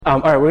All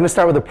right, we're going to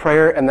start with a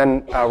prayer, and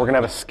then we're going to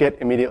have a skit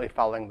immediately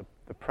following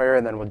the prayer,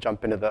 and then we'll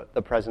jump into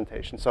the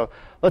presentation. So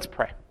let's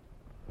pray.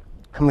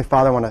 Heavenly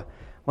Father, I want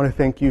to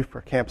thank you for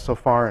camp so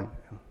far, and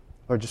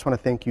Lord, just want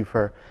to thank you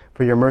for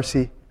your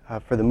mercy,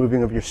 for the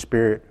moving of your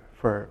Spirit,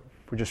 for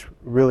just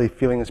really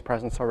feeling His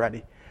presence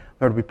already.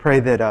 Lord, we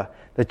pray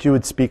that you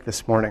would speak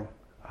this morning.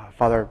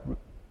 Father,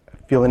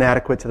 I feel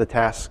inadequate to the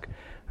task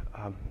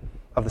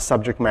of the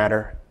subject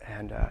matter,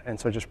 and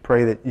so just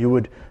pray that you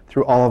would,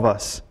 through all of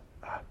us,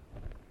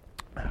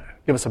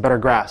 give us a better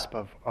grasp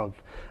of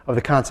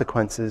the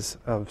consequences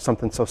of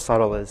something so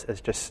subtle as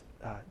just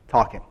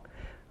talking.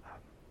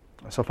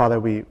 So,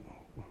 Father, we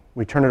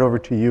turn it over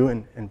to you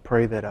and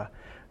pray that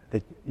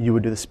you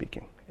would do the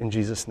speaking. In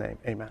Jesus' name,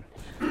 amen.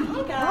 Hey,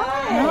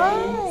 guys.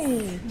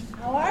 Hi.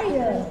 How are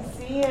you?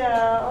 See you.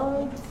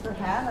 Oh, thanks for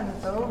having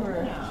us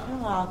over. You're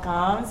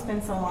welcome. It's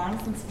been so long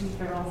since we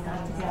girls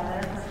got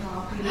together for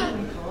coffee.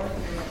 Looking forward to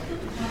it.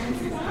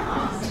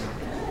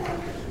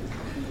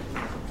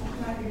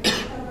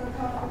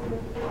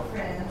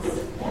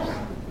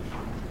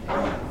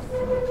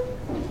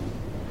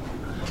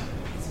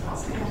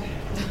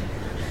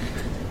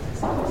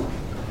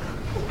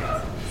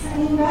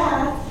 Hey,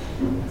 Beth.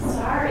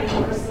 Sorry you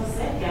were so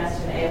sick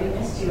yesterday. We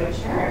missed you at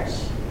church.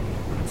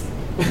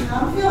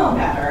 I'm feeling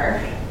better,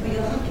 but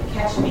you'll have to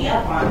catch me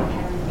up on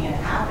everything that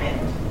happened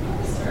at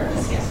the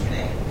service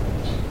yesterday.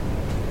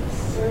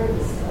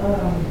 Service? I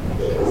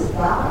think it was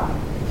Bob.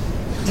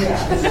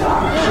 Yeah, it was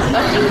Bob.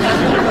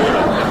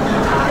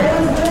 It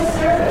was a good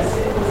service. It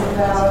was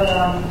about,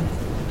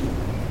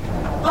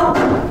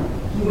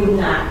 you would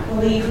not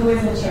believe who was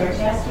in church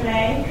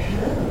yesterday?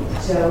 Who?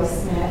 Joe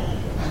Smith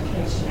from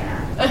Kitchener.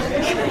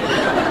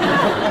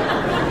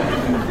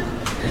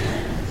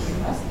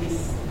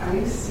 Are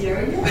you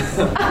serious?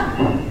 You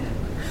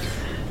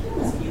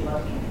must be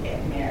looking to get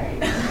married.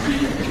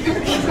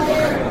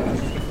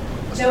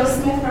 Joe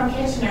Smith from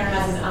Kitchener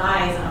has his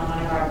eyes on one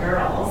of our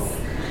girls.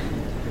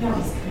 You know,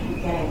 he's kind of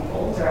getting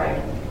older. I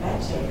bet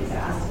you he's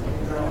asked for the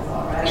girls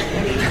already.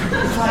 He's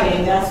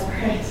probably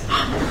desperate.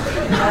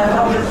 I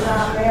hope he's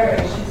not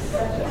married. She's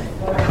such a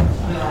flirt.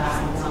 Yeah,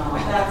 I know.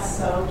 That's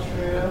so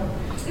true.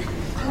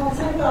 Well,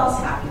 tell me what else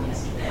happened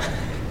yesterday.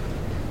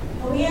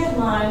 Well, we had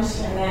lunch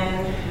and then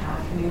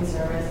afternoon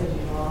service as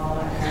usual,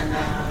 and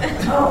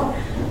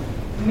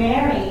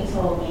Mary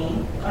told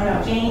me,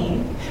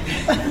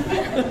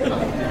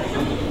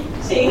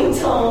 Jane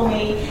told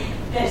me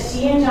that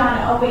she and John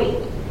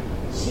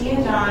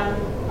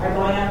are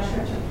going on a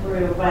trip to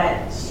Peru,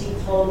 but she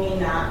told me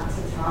not to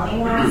tell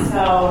anyone,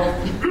 so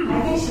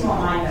I think she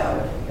won't mind though,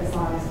 as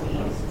long as we,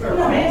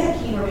 it's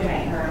a key we're gonna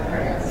make her and her.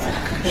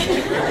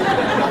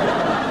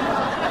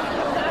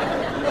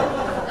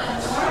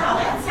 Wow,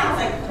 that sounds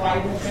like quite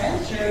an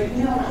adventure.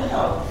 You know, a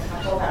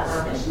couple that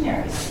were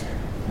missionaries.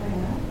 I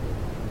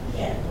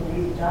can't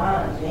believe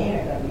John and Jane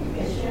are going to be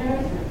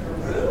missionaries in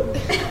Peru.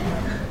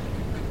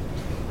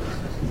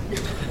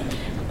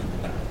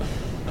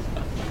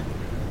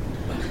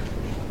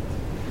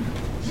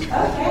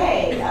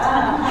 Okay. I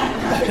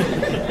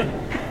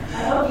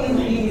hope you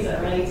ladies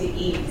are ready to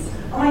eat.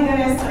 Oh my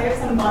goodness, I have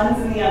some buns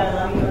in the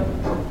oven. Let me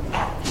go.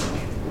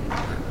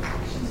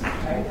 She's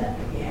pregnant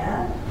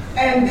again.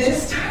 And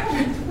this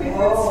time with this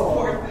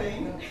poor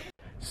thing.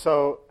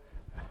 So,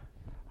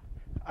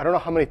 I don't know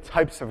how many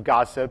types of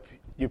gossip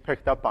you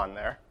picked up on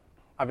there.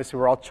 Obviously,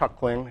 we're all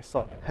chuckling. I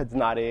saw heads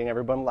nodding,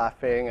 everyone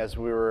laughing as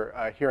we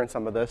were hearing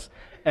some of this.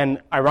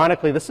 And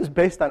ironically, this is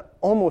based on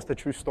almost a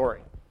true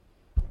story.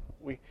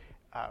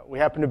 We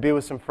happened to be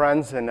with some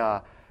friends, and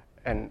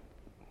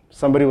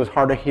somebody was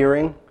hard of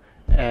hearing,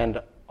 and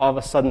all of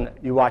a sudden,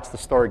 you watch the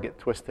story get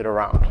twisted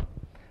around.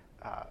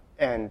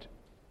 And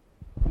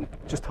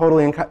just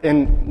totally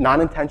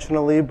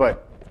non-intentionally,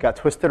 but got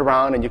twisted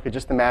around, and you could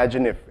just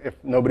imagine if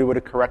nobody would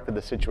have corrected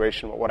the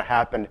situation, what would have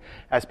happened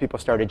as people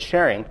started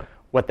sharing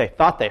what they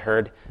thought they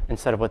heard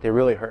instead of what they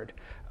really heard.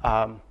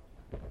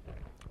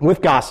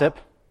 With gossip,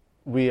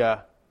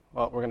 we're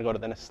going to go to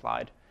the next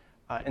slide.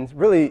 And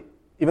really,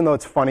 even though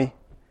it's funny,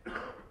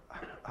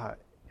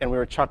 and we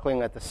were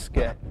chuckling at the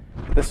skit,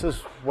 this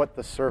is what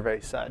the survey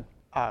said.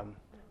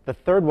 The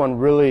third one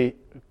really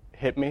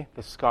hit me.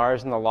 The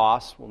scars and the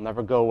loss will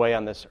never go away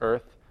on this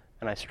earth,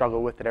 and I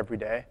struggle with it every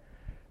day.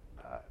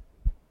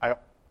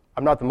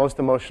 I'm not the most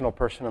emotional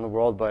person in the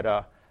world, but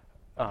I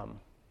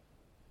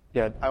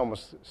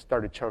almost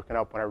started choking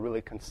up when I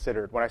really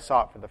considered, when I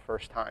saw it for the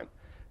first time.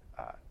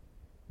 I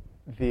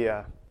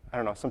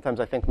don't know, sometimes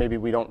I think maybe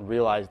we don't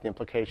realize the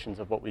implications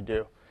of what we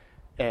do.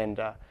 And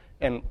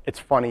it's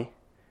funny,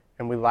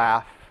 and we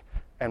laugh,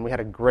 and we had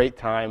a great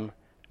time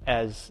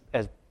as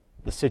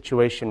the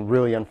situation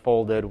really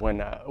unfolded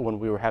when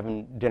we were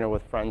having dinner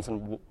with friends,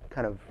 and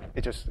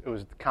it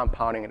was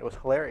compounding, and it was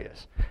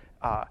hilarious.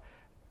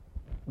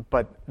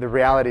 But the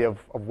reality of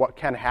what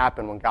can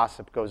happen when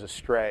gossip goes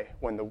astray,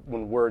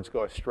 when words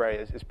go astray,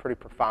 is pretty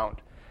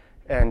profound.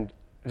 And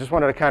I just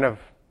wanted to kind of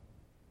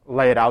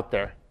lay it out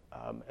there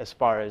as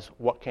far as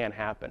what can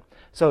happen.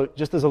 So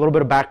just as a little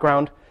bit of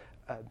background,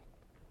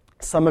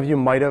 some of you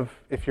might have,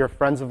 if you're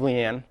friends of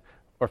Leanne,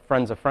 or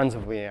friends of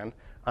Leanne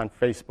on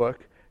Facebook,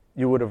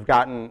 you would have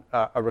gotten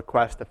a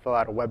request to fill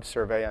out a web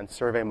survey on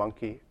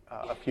SurveyMonkey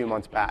a few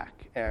months back.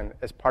 And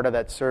as part of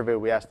that survey,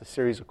 we asked a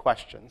series of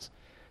questions.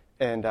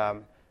 And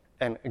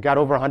got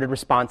over 100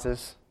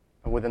 responses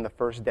within the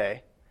first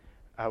day,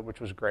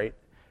 which was great.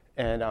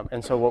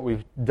 And so what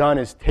we've done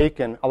is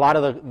taken a lot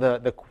of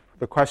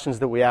the questions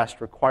that we asked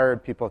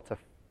required people to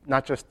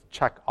not just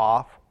check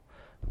off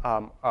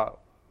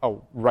a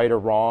right or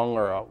wrong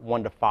or a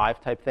 1 to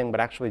 5 type thing, but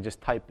actually just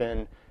type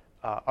in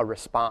a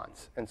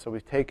response. And so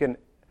we've taken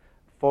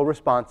full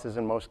responses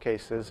in most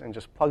cases and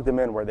just plugged them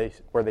in where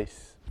they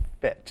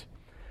fit.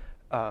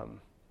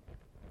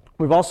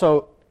 We've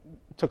also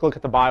took a look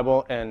at the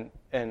Bible and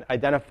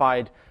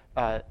identified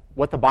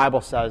what the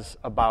Bible says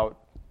about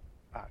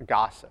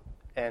gossip.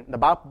 And the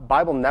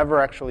Bible never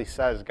actually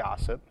says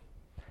gossip.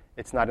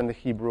 It's not in the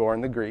Hebrew or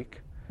in the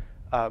Greek,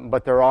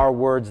 but there are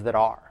words that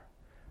are.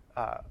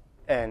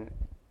 And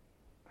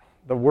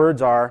the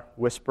words are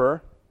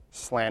whisperer,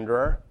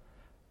 slanderer,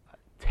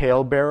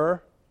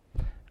 talebearer,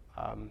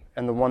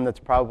 and the one that's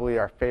probably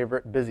our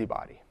favorite,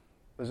 busybody.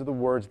 Those are the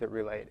words that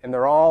relate. And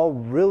they're all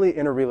really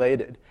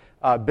interrelated.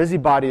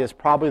 Busybody is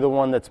probably the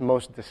one that's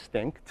most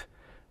distinct.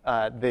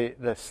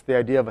 The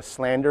idea of a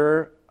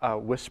slanderer, a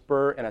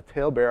whisperer, and a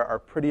talebearer are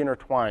pretty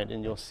intertwined,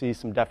 and you'll see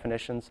some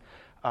definitions.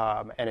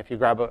 And if you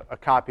grab a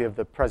copy of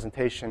the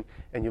presentation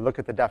and you look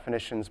at the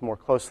definitions more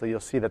closely, you'll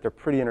see that they're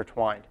pretty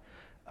intertwined.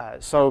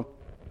 So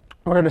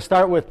we're going to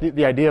start with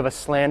the idea of a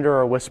slanderer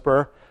or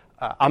whisperer.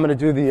 I'm going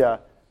to do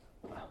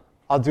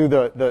I'll do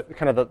the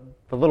kind of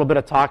the little bit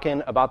of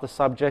talking about the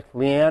subject.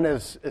 Leanne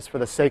is for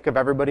the sake of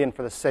everybody and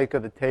for the sake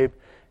of the tape,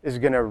 is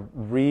going to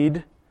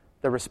read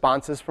the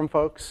responses from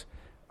folks.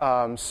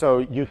 So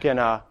you can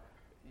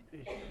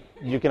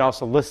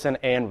also listen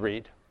and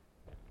read.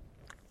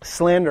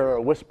 Slander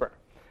or whisper.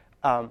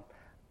 I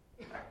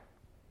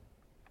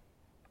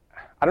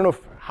don't know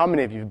how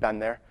many of you have been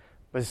there.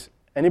 Was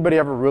anybody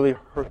ever really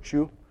hurt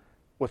you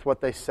with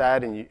what they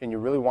said, and you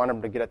really want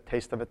them to get a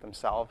taste of it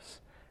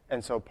themselves?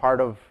 And so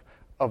part of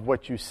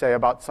what you say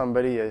about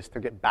somebody is to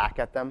get back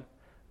at them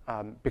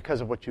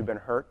because of what you've been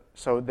hurt.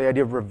 So the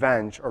idea of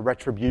revenge or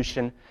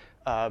retribution.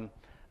 I'm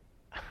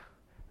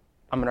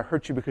going to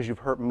hurt you because you've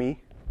hurt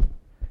me.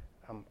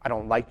 I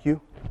don't like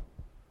you.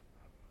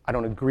 I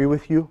don't agree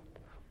with you.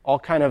 All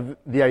kind of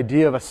the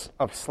idea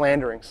of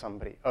slandering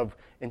somebody, of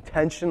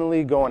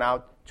intentionally going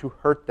out to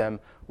hurt them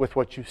with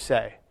what you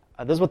say.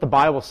 This is what the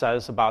Bible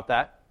says about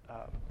that.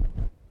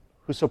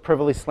 Whoso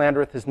privily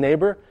slandereth his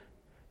neighbor,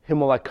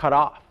 him will I cut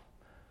off.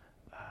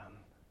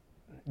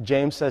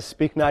 James says,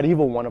 speak not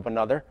evil one of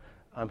another.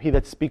 He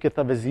that speaketh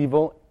of his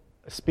evil,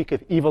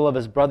 speaketh evil of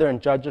his brother, and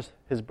judges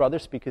his brother,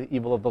 speaketh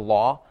evil of the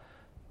law.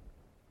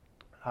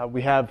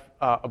 We have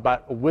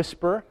about a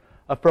whisper.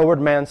 A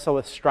froward man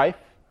soweth strife.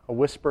 A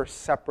whisper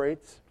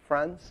separates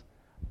friends.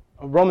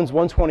 Romans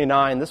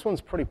 1:29, this one's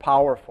pretty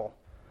powerful.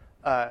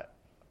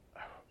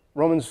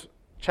 Romans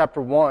chapter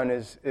 1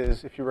 is,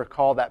 if you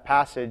recall that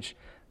passage,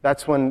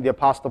 that's when the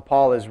Apostle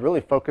Paul is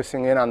really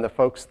focusing in on the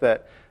folks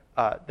that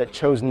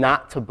chose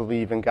not to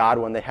believe in God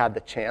when they had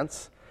the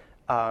chance.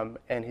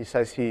 And he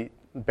says he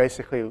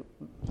basically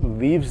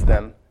leaves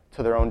them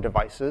to their own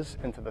devices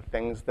and to the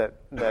things that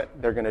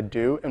they're going to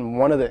do.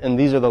 And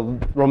these are the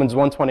Romans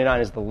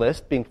 1:29 is the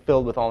list, being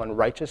filled with all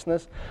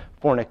unrighteousness,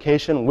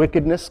 fornication,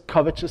 wickedness,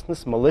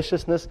 covetousness,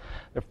 maliciousness.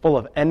 They're full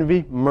of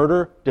envy,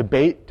 murder,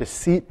 debate,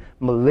 deceit,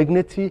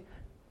 malignity.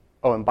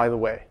 Oh, and by the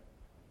way,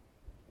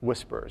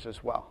 whisperers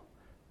as well.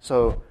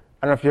 So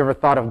I don't know if you ever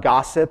thought of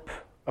gossip,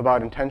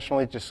 about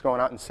intentionally just going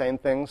out and saying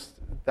things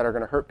that are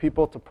going to hurt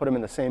people, to put them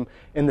in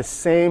the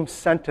same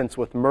sentence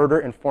with murder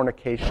and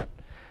fornication.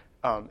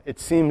 It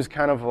seems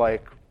kind of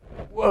like,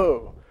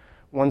 whoa,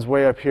 one's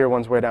way up here,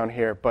 one's way down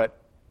here, but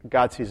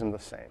God sees them the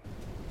same.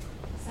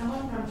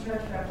 Someone from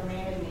church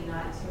reprimanded me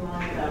not too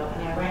long ago,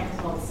 and I went and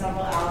told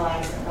several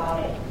allies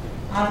about it,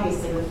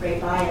 obviously with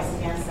great bias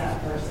against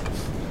that person.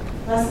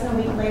 Less than a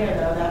week later,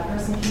 though, that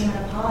person came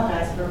and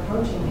apologized for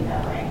approaching me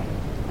that way.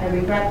 I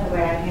regret the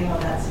way I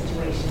handled that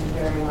situation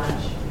very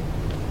much.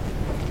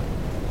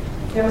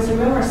 There was a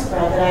rumor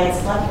spread that I had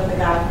slept with a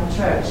guy from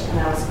church, and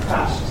I was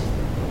crushed.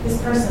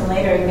 This person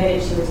later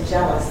admitted she was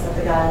jealous that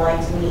the guy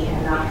liked me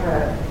and not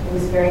her. It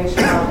was very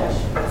childish,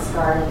 but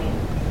scarred me.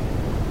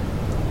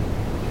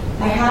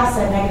 I have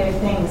said negative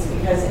things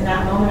because in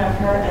that moment of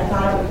hurt, I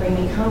thought it would bring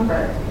me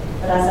comfort.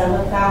 But as I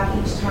look back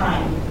each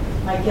time,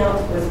 my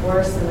guilt was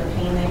worse than the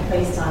pain they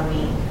placed on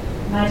me.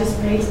 And I just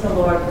prayed to the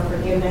Lord for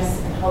forgiveness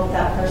and hope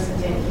that person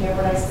didn't hear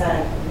what I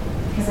said,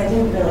 because I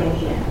didn't really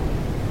mean it.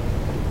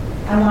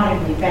 I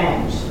wanted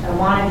revenge. I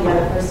wanted the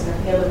other person to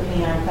feel the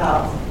pain I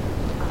felt.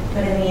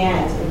 But in the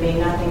end, it made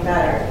nothing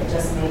better. It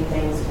just made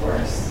things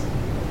worse.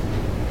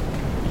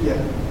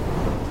 Yeah.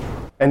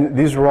 And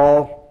these were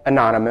all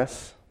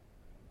anonymous.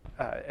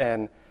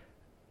 And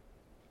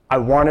I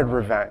wanted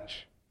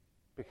revenge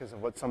because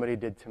of what somebody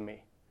did to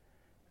me.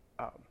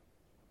 I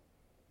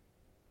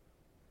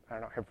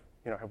don't know,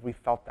 have we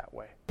felt that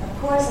way? Of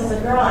course, as a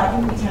girl, I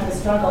think we tend to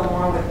struggle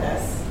more with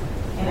this.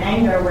 In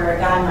anger, where a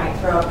guy might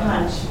throw a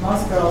punch,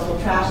 most girls will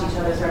trash each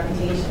other's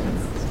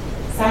reputations.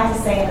 Sad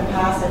to say, in the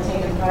past, I've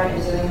taken part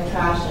in doing the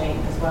trashing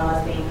as well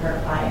as being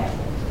hurt by it.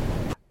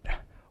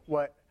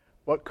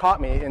 What caught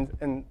me,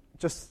 and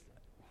just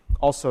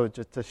also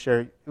just to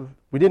share,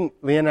 Leanne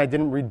and I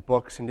didn't read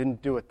books and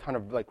didn't do a ton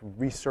of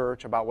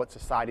research about what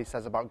society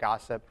says about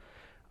gossip.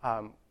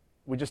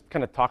 We just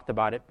kind of talked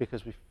about it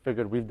because we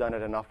figured we've done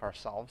it enough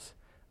ourselves,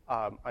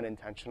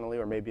 unintentionally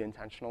or maybe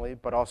intentionally,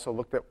 but also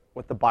looked at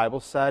what the Bible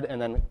said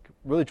and then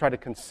really tried to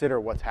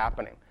consider what's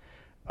happening.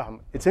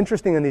 It's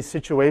interesting in these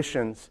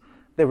situations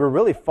that we're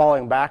really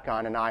falling back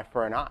on an eye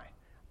for an eye.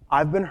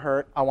 I've been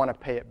hurt, I want to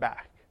pay it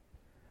back.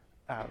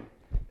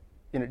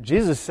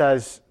 Jesus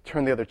says,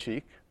 turn the other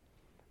cheek.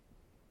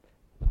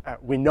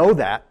 We know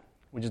that,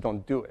 we just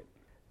don't do it.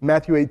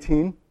 Matthew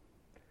 18,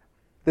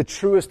 the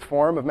truest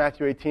form of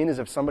Matthew 18 is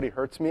if somebody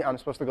hurts me, I'm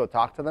supposed to go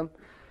talk to them.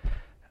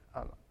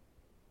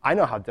 I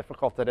know how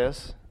difficult it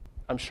is.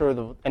 I'm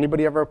sure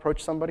anybody ever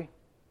approached somebody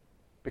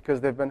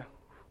because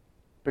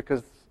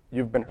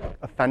you've been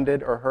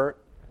offended or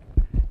hurt?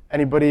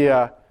 Anybody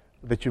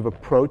that you've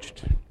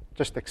approached,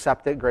 just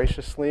accept it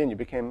graciously and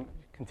you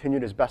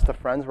continued as best of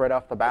friends right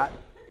off the bat?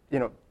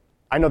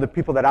 I know the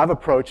people that I've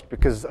approached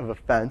because of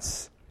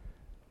offense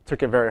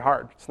took it very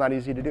hard. It's not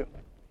easy to do.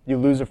 You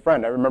lose a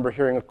friend. I remember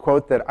hearing a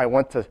quote that I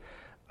went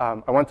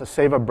to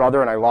save a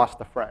brother and I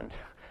lost a friend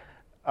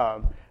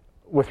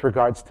with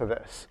regards to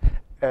this.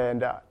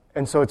 And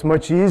so it's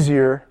much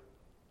easier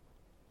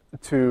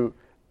to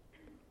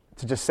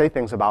just say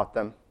things about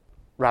them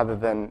rather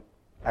than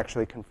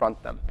actually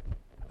confront them.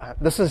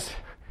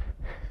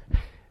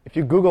 If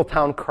you Google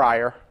town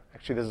crier,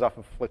 actually this is off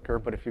of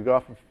Flickr, but if you go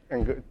off of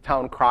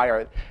town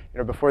crier,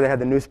 before they had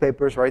the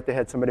newspapers, right, they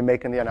had somebody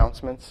making the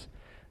announcements.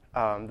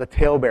 The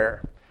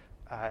talebearer.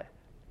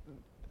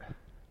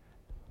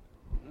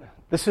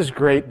 This is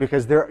great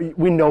because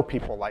we know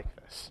people like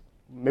this.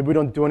 Maybe we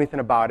don't do anything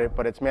about it,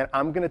 but it's, man,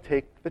 I'm going to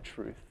take the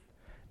truth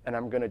and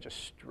I'm going to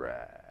just stretch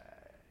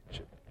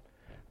it.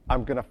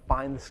 I'm going to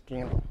find the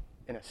scandal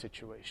in a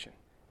situation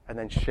and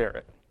then share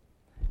it.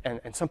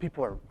 And some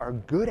people are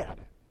good at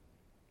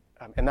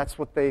it. And that's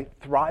what they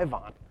thrive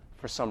on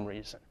for some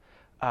reason.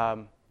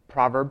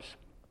 Proverbs,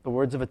 the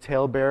words of a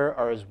talebearer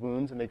are as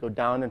wounds, and they go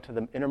down into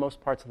the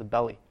innermost parts of the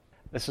belly.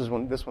 This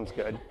one's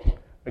good.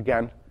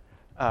 Again,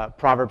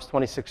 Proverbs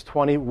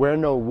 26:20, where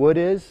no wood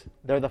is,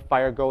 there the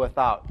fire goeth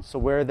out. So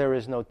where there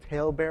is no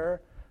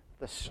talebearer,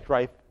 the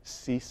strife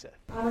ceaseth.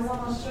 I was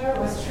almost sure it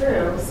was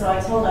true, so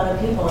I told other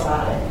people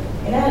about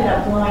it. It ended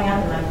up blowing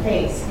up in my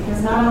face,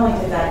 because not only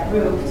did that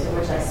group to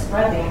which I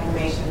spread the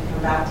information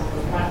come back to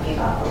confront me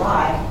about the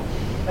lie,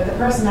 but the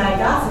person I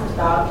gossiped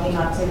about came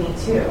up to me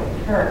too,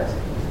 hurt.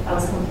 I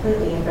was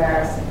completely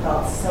embarrassed and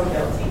felt so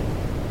guilty.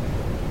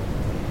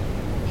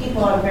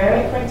 People are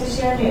very quick to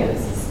share news,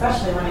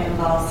 especially when it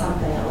involves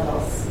something a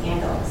little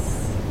scandalous.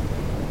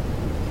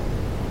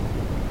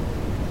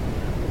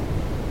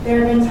 There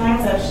have been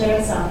times I've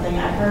shared something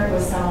I heard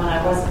with someone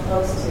I wasn't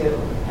close to,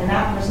 and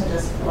that person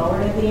just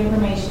forwarded the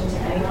information to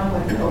anyone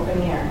with an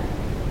open ear.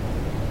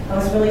 I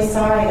was really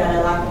sorry that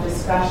I lacked the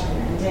discretion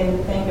and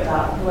didn't think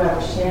about who I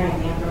was sharing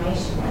the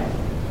information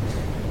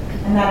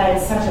with, and that I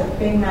had such a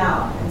big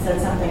mouth and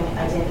said something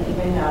I didn't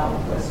even know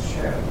was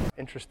true.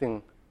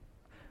 Interesting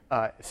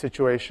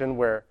situation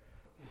where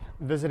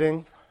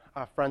visiting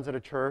friends at a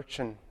church,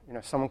 and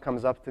someone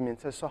comes up to me and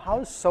says, "So how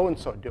is so and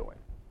so doing?"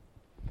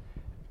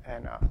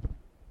 And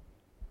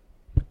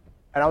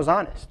I was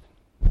honest.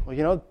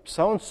 Well,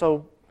 so and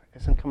so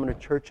isn't coming to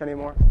church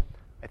anymore.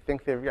 I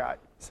think they've got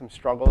some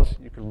struggles.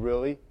 You could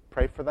really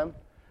pray for them.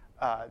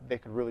 They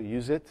could really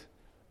use it,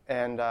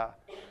 and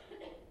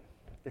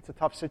it's a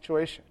tough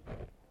situation.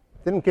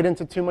 Didn't get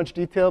into too much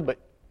detail, but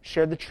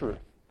shared the truth.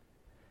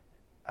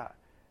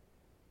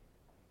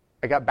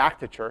 I got back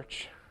to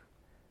church.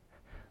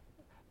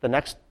 The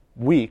next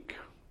week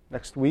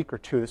or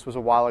two, this was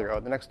a while ago,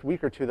 the next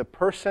week or two, the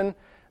person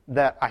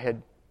that I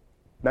had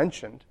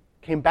mentioned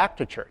came back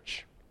to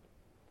church,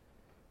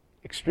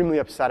 extremely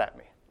upset at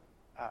me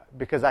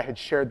because I had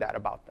shared that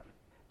about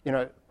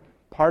them.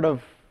 Part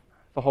of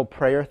the whole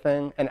prayer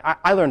thing, and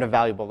I learned a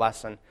valuable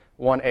lesson.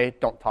 1A,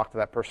 don't talk to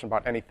that person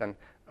about anything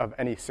of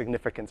any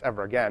significance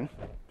ever again.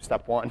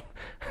 Step 1.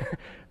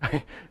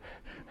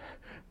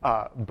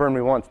 Burn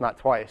me once, not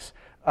twice.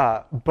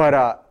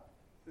 But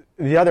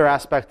the other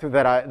aspect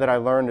that I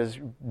learned is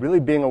really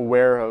being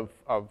aware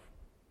of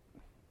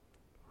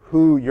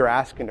who you're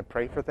asking to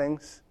pray for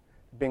things,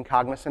 being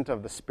cognizant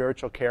of the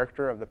spiritual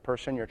character of the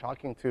person you're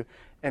talking to,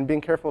 and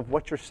being careful of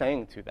what you're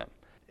saying to them.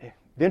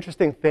 The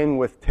interesting thing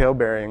with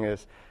talebearing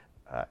is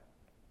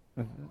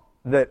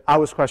that I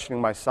was questioning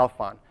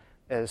myself on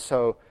is,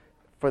 so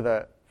for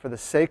the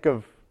sake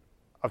of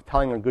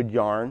telling a good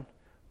yarn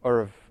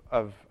or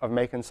of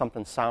making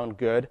something sound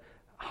good,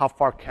 how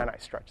far can I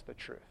stretch the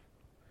truth?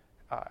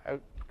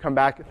 Come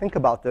back, think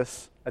about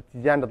this. At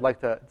the end, I'd like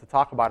to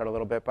talk about it a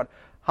little bit, but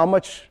how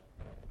much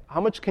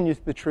can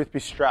the truth be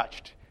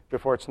stretched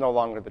before it's no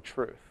longer the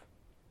truth?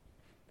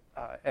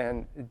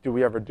 And do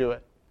we ever do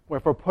it?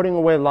 If we're putting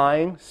away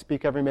lying,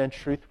 speak every man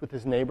truth with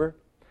his neighbor,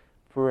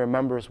 for we are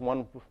members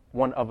one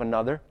of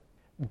another.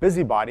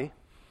 Busybody.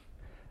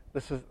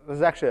 This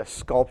is actually a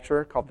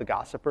sculpture called The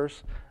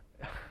Gossipers.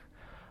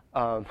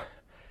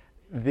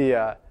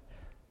 The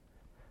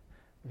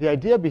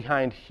idea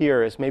behind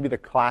here is maybe the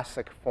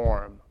classic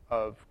form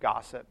of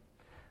gossip.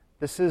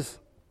 This is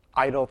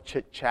idle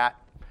chit-chat,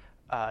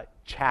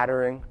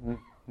 chattering,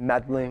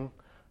 meddling.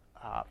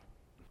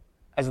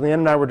 As Leanne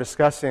and I were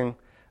discussing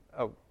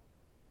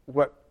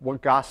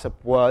what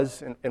gossip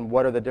was and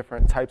what are the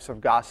different types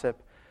of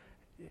gossip,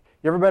 you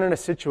ever been in a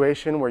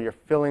situation where you're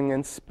filling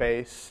in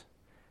space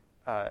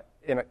at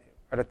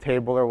a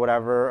table or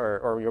whatever,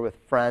 or you're with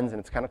friends and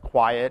it's kind of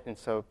quiet, and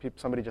so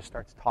somebody just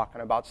starts talking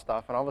about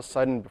stuff, and all of a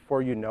sudden,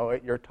 before you know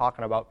it, you're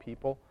talking about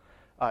people.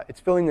 It's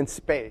filling in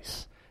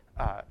space.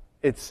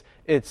 It's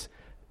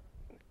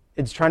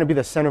trying to be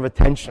the center of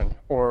attention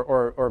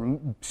or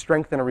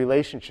strengthen a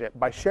relationship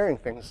by sharing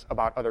things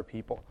about other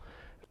people.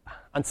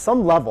 On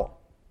some level,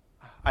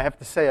 I have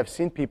to say I've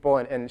seen people,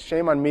 and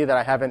shame on me that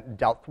I haven't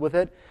dealt with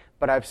it,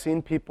 but I've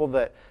seen people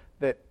that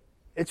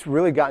it's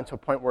really gotten to a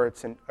point where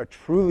it's a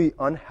truly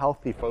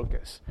unhealthy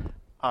focus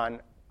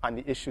on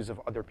the issues of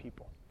other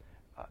people.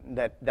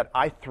 That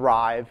I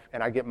thrive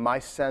and I get my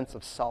sense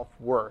of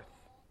self-worth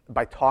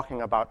by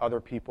talking about other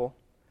people.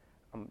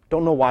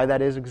 Don't know why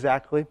that is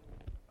exactly.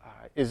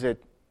 Is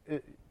it?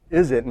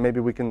 Maybe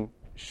we can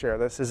share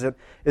this. Is it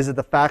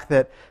the fact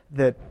that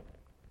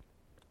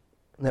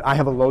I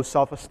have a low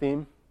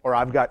self-esteem, or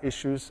I've got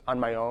issues on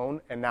my own,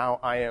 and now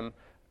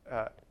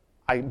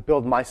I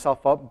build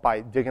myself up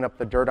by digging up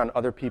the dirt on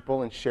other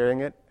people and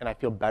sharing it, and I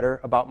feel better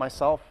about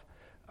myself?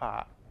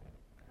 I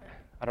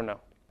don't know.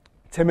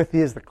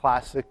 Timothy is the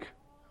classic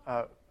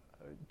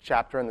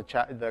chapter and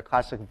the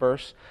classic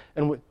verse.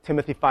 And with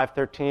Timothy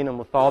 5:13, and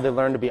withal they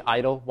learn to be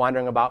idle,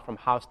 wandering about from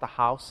house to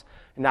house.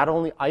 And not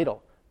only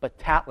idle, but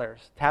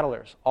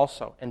tattlers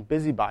also, and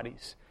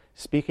busybodies,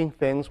 speaking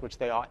things which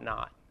they ought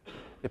not.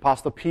 The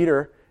Apostle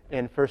Peter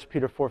in 1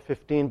 Peter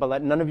 4:15, but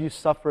let none of you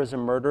suffer as a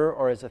murderer,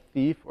 or as a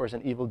thief, or as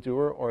an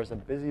evildoer, or as a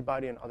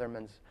busybody in other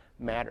men's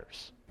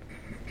matters.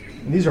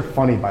 And these are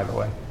funny, by the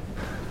way.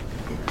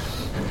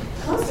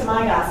 Most of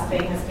my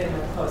gossiping has been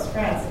with close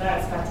friends, and I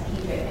expect to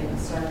keep it in the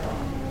circle.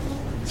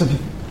 So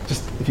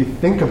if you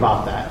think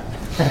about that,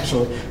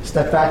 actually,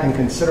 step back and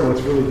consider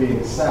what's really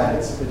being said,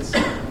 it's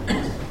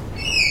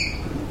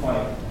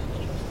funny.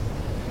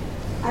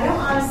 I don't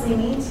honestly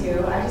mean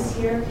to. I just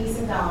hear a piece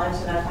of knowledge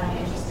that I find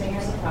interesting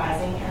or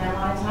surprising, and I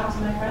want to talk to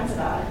my friends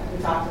about it, who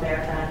talk to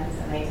their friends,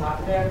 and they talk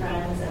to their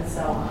friends, and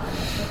so on.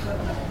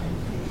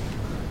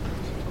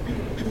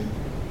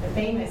 The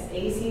famous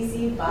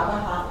ACC Baba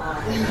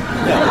Hotline.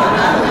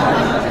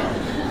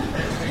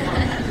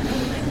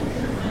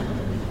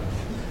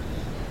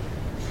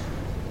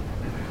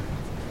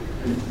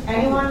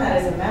 Anyone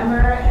that is a member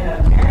and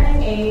of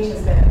parenting age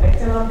has been a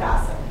victim of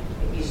gossip.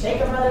 If you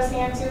shake a brother's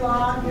hand too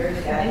long, you're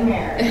getting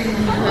married.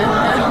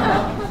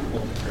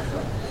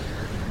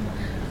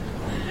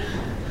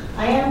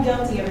 I am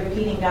guilty of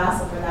repeating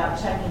gossip without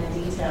checking the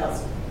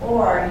details,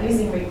 or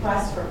using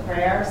requests for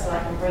prayer so I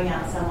can bring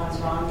out someone's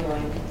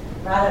wrongdoing,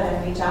 rather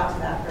than reach out to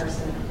that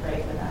person and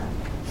pray for them.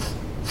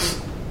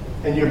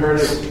 And you heard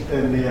it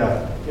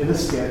in the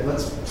skit.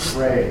 Let's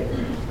pray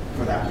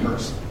for that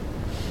person.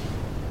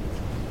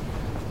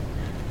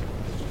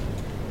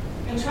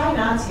 I try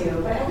not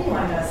to, but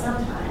everyone does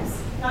sometimes.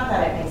 Not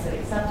that it makes it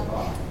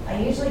acceptable. I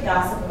usually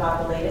gossip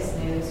about the latest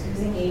news,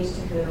 who's engaged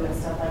to who, and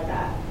stuff like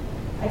that.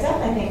 I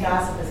definitely think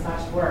gossip is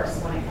much worse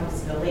when it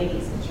comes to the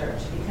ladies in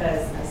church,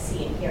 because I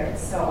see and hear it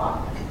so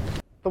often.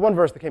 The one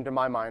verse that came to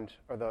my mind,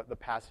 or the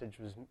passage,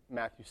 was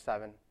Matthew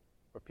 7,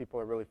 where people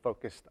are really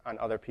focused on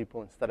other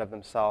people instead of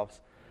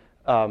themselves.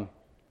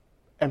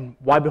 And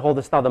why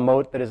beholdest thou the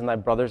mote that is in thy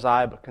brother's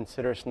eye, but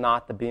considerest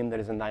not the beam that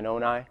is in thine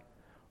own eye?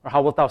 Or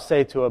how wilt thou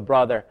say to a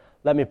brother,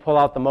 let me pull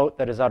out the mote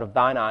that is out of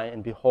thine eye,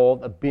 and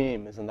behold, a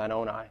beam is in thine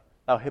own eye?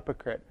 Thou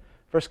hypocrite,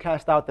 first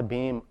cast out the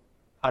beam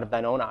out of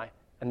thine own eye,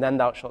 and then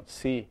thou shalt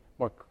see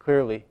more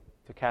clearly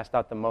to cast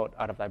out the mote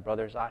out of thy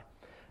brother's eye.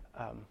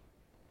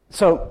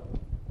 So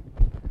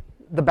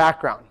the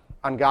background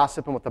on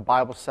gossip and what the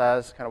Bible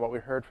says, kind of what we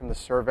heard from the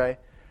survey,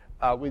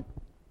 the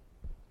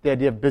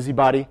idea of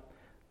busybody,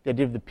 the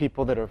idea of the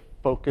people that are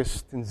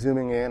focused and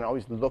zooming in,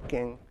 always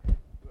looking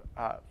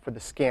for the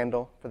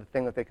scandal, for the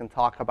thing that they can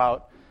talk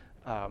about,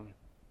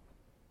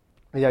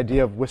 the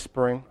idea of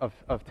whispering,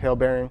 of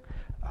talebearing.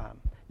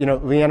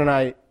 Leanne and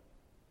I,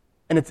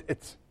 and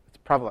it's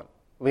prevalent.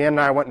 Leanne and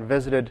I went and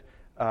visited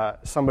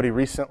somebody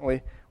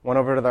recently, went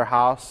over to their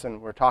house,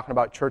 and we're talking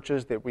about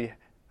churches that we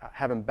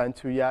haven't been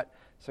to yet,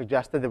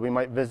 suggested that we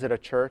might visit a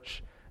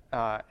church,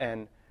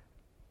 and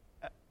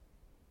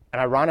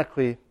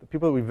ironically, the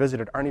people that we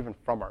visited aren't even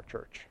from our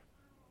church.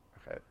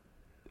 Okay,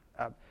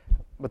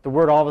 but the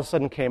word all of a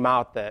sudden came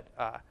out that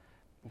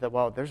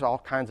there's all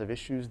kinds of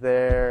issues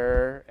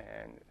there,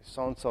 and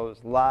so-and-so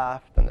is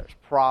left, and there's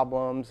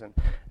problems,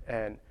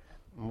 and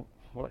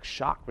we're like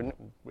shocked.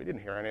 We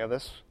didn't hear any of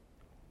this.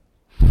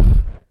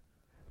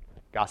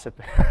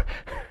 Gossip.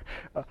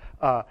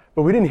 But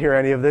we didn't hear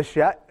any of this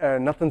yet.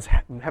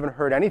 Haven't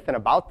heard anything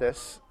about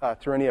this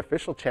through any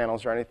official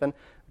channels or anything.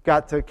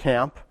 Got to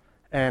camp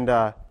and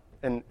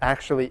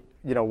actually,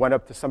 went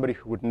up to somebody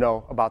who would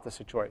know about the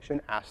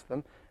situation, asked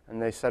them,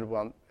 and they said,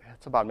 well,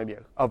 it's about maybe,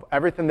 of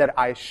everything that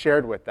I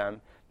shared with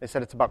them, they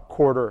said it's about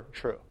quarter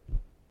true.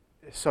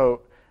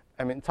 So,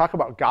 talk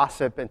about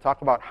gossip and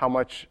talk about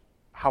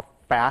how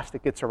fast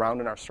it gets around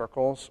in our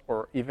circles,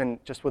 or even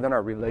just within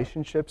our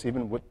relationships,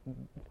 even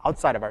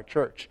outside of our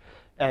church,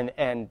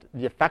 and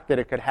the effect that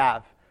it could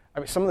have.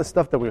 Some of the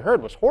stuff that we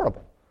heard was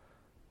horrible.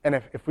 And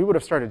if we would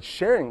have started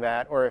sharing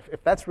that, or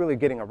if that's really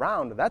getting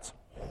around, that's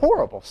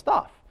horrible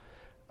stuff.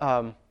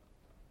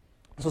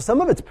 So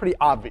some of it's pretty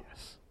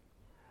obvious.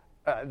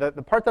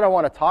 The part that I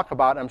want to talk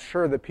about, I'm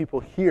sure that people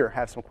here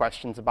have some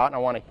questions about, and I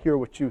want to hear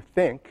what you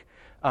think,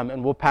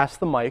 and we'll pass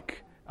the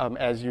mic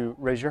as you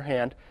raise your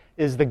hand,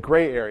 is the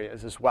gray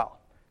areas as well.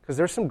 Because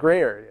there's some gray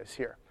areas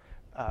here.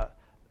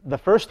 The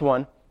first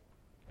one,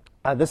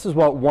 this is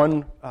what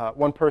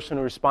one person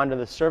who responded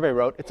to the survey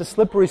wrote. It's a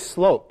slippery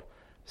slope.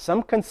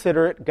 Some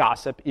consider it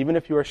gossip even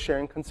if you are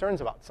sharing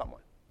concerns about someone.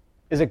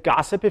 Is it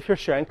gossip if you're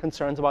sharing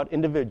concerns about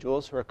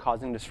individuals who are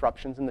causing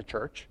disruptions in the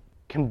church?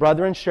 Can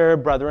brethren share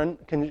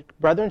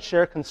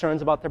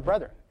concerns about their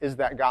brethren? Is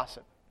that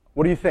gossip?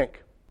 What do you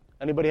think?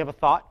 Anybody have a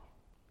thought?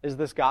 Is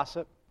this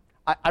gossip?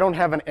 I don't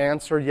have an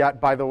answer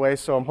yet, by the way,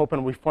 so I'm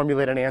hoping we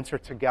formulate an answer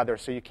together,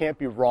 so you can't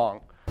be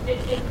wrong. It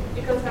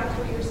goes back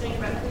to what you were saying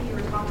about who you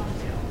were talking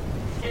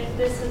to. If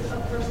this is a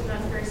person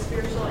that's very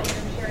spiritual and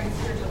you're sharing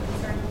spiritual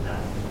concerns with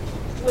them,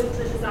 with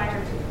the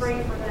desire to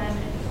pray for them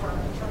and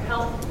for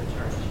help in the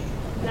church,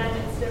 then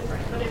it's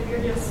different. But if you're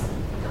just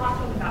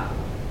talking about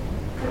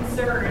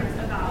concerns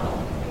about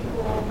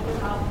people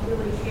without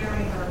really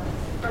caring,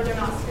 or they're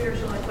not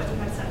spiritual, like what you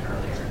had said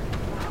earlier,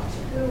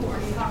 who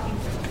are you talking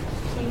to?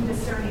 Being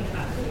discerning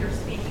about who you're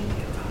speaking to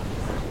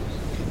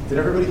about. Did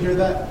everybody hear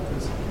that?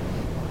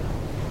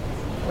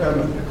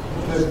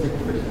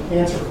 The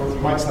answer, the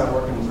mic's not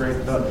working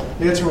great. The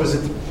answer was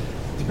it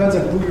depends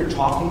on who you're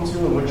talking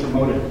to and what your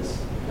motive is,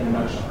 in a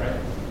nutshell, right?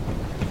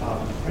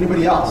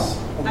 Anybody else?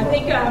 I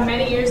think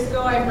many years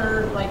ago I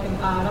heard, I don't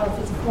know if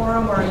it's a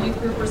forum or a youth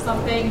group or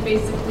something,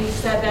 basically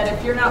said that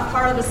if you're not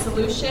part of the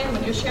solution,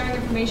 when you're sharing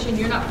information,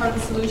 you're not part of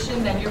the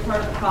solution, then you're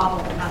part of the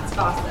problem, and that's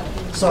gossip.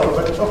 So,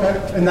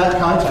 okay, in that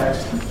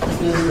context,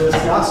 is this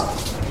gossip?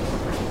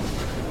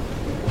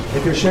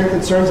 If you're sharing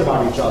concerns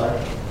about each other.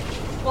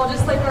 Well,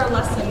 just like our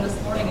lesson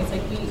this morning, it's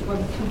like we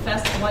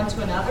confess one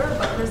to another,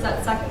 but there's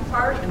that second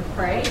part, and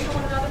pray to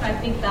one another, and I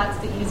think that's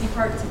the easy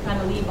part to kind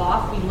of leave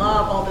off. We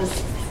love all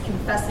this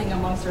confessing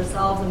amongst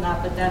ourselves and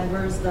that, but then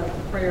where's the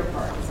prayer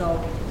part?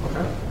 So,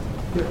 okay,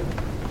 good.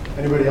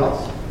 Anybody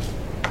else?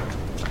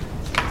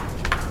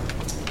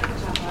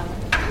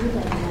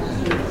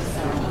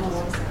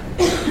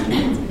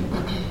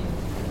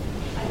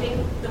 I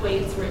think the way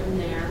it's written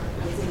there,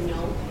 I would say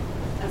no.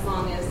 As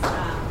long as,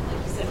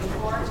 like you said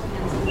before, it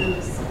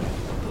depends on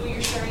who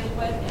you're sharing it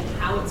with and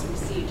how it's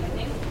received. I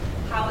think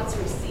how it's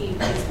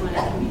received is when it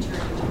can be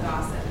turned into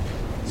gossip.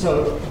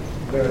 So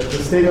the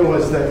statement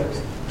was that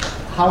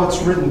how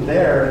it's written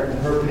there, in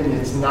her opinion,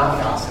 it's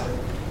not gossip.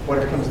 What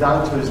it comes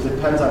down to is it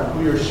depends on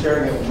who you're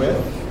sharing it with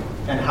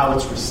and how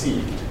it's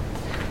received.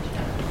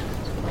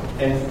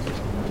 And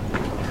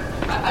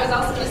I was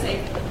also going to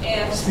say,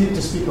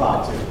 if speak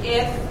loud too.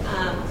 If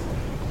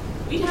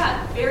we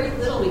had very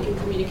little we could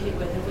communicate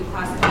with if we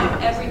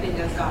classified everything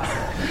as gossip.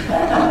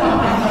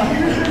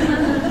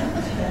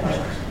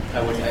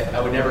 I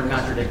would never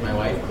contradict my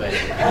wife, but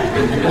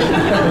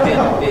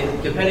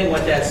depending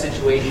what that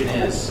situation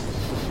is,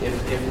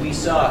 if we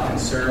saw a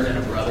concern in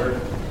a brother,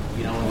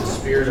 in the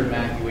spirit of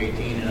Matthew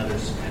 18 and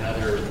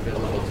other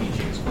biblical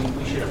teachings,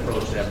 we should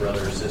approach that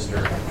brother or sister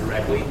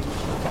directly,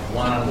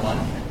 one-on-one.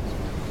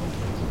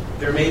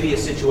 There may be a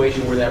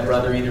situation where that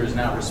brother either is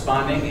not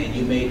responding, and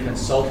you may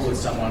consult with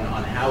someone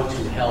on how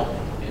to help,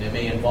 and it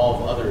may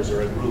involve others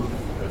or a group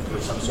for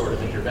some sort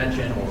of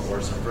intervention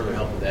or some further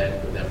help with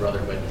that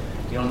brother. But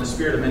in the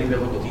spirit of many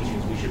biblical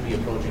teachings, we should be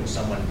approaching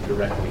someone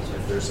directly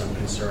if there's some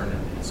concern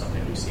and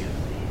something we see in them.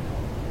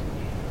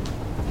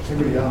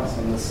 Anybody else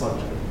on this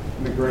subject?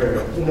 In the gray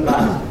area, in the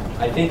back.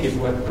 I think if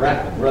what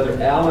Brother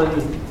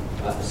Allen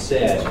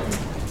said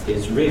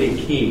is really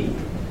key.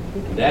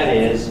 And that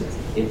is,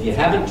 if you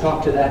haven't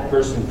talked to that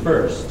person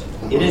first,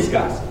 it is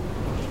gossip.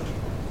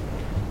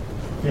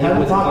 With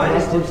the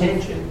finest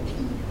intention,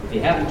 if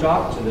you haven't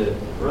talked to the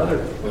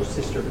brother or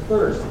sister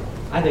first,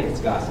 I think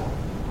it's gossip.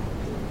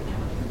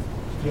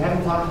 If you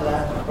haven't talked to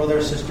that brother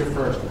or sister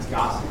first, it's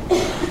gossip.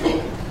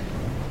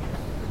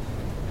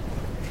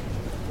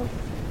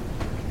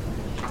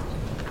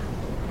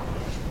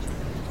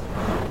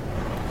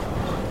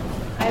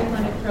 I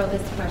want to throw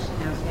this question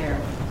out there.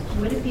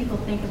 What do people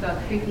think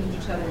about creeping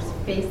each other's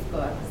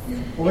Facebooks?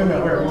 Well, wait a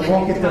minute, we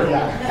won't get there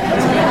yet.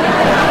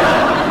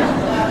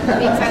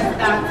 Because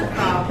that's a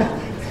problem.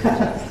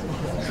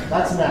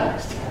 That's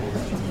next.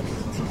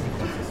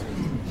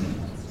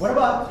 What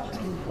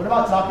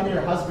about talking to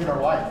your husband or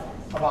wife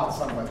about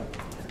somebody?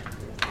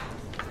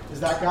 Is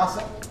that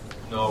gossip?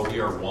 No, we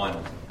are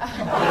one.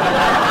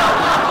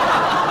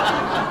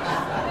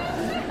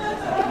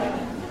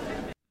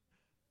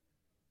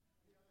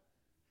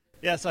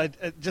 Yes, I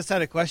just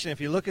had a question.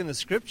 If you look in the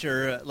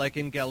scripture, like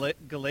in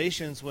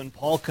Galatians, when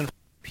Paul confronted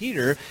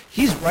Peter,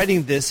 he's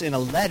writing this in a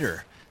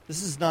letter.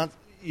 This is not,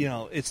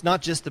 it's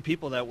not just the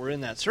people that were in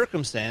that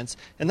circumstance,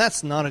 and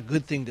that's not a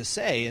good thing to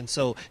say. And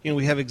so,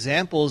 we have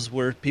examples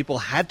where people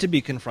had to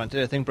be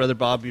confronted. I think, Brother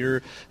Bob,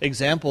 your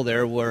example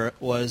there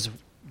was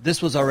this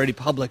was already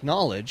public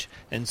knowledge,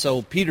 and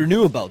so Peter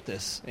knew about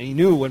this, and he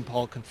knew when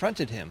Paul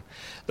confronted him.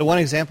 The one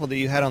example that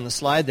you had on the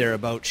slide there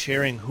about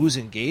sharing who's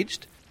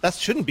engaged, that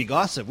shouldn't be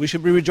gossip. We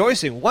should be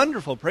rejoicing.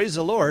 Wonderful, praise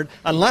the Lord.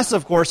 Unless,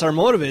 of course, our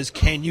motive is,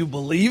 can you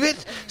believe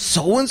it?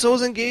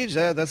 So-and-so's engaged?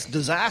 That's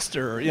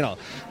disaster.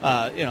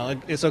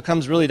 So it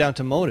comes really down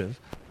to motive.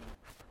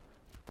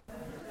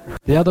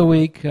 The other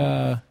week,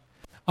 I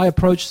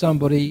approached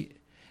somebody,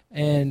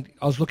 and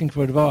I was looking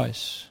for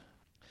advice.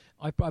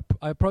 I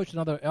approached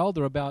another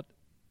elder about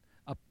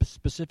a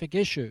specific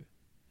issue,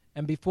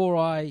 and before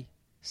I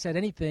said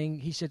anything,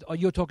 he said, "Oh,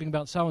 you're talking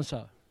about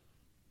so-and-so."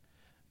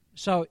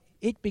 So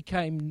it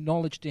became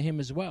knowledge to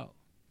him as well.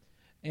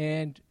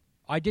 And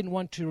I didn't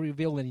want to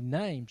reveal any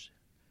names,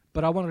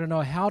 but I wanted to know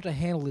how to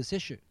handle this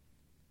issue.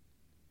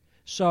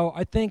 So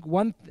I think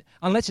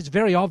unless it's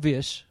very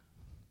obvious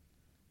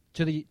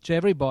to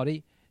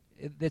everybody,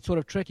 that's sort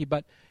of tricky.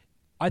 But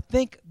I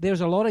think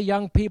there's a lot of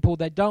young people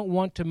that don't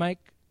want to make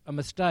a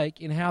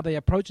mistake in how they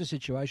approach a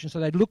situation, so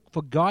they look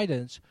for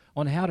guidance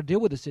on how to deal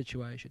with the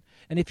situation.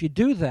 And if you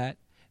do that,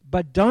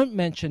 but don't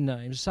mention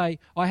names, say,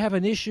 I have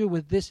an issue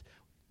with this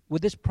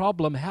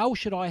problem, how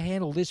should I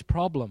handle this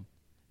problem?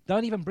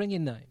 Don't even bring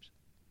in names.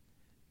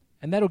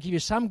 And that'll give you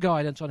some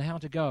guidance on how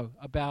to go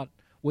about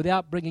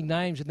without bringing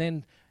names and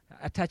then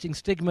attaching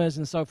stigmas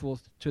and so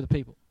forth to the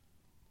people.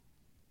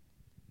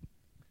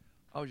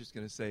 I was just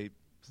going to say,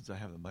 since I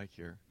have the mic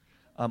here,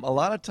 a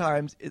lot of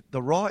times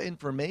the raw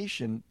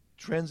information,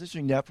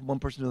 transitioning that from one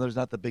person to another is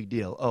not the big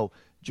deal. Oh,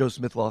 Joe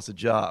Smith lost a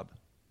job.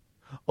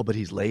 Oh, but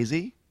he's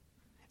lazy?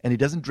 And he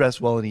doesn't dress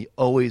well, and he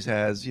always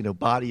has,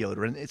 body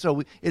odor. And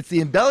so it's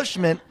the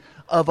embellishment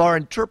of our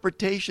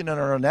interpretation and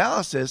our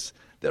analysis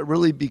that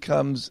really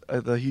becomes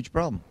the huge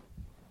problem.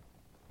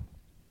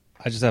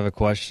 I just have a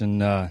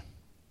question.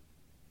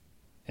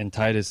 In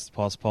Titus,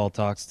 Paul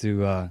talks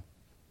to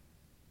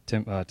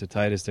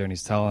Titus there, and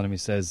he's telling him, he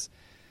says,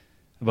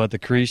 about the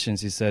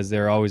Cretans, he says,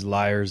 they're always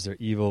liars, they're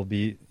evil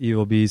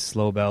beasts,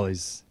 slow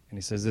bellies. And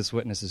he says, this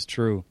witness is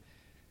true,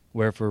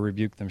 wherefore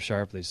rebuke them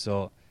sharply.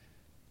 So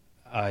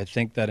I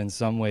think that in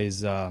some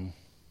ways,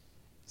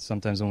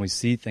 sometimes when we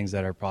see things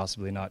that are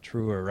possibly not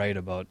true or right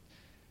about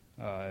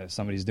if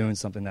somebody's doing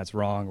something that's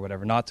wrong or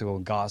whatever, not to go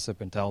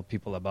gossip and tell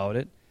people about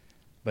it,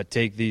 but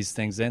take these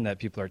things in that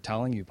people are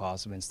telling you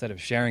possibly. Instead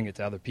of sharing it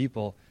to other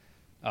people,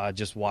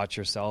 just watch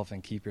yourself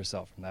and keep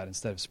yourself from that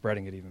instead of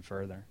spreading it even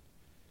further.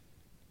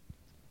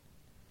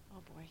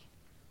 Oh, boy.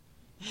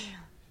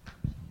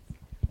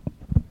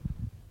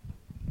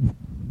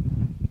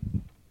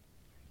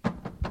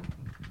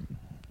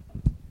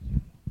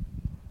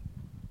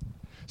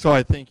 So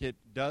I think it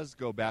does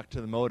go back to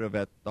the motive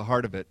at the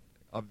heart of it.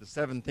 Of the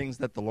 7 things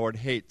that the Lord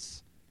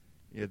hates,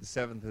 the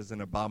 7th is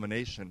an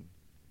abomination.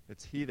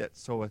 It's he that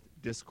soweth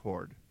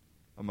discord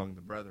among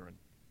the brethren.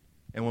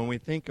 And when we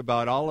think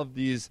about all of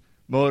these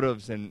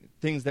motives and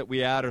things that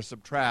we add or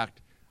subtract,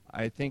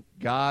 I think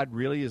God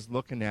really is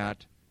looking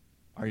at,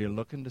 are you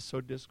looking to sow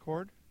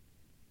discord?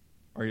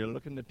 Are you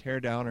looking to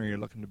tear down, or are you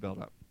looking to build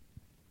up?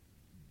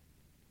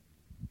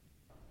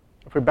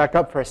 If we back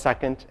up for a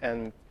second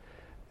and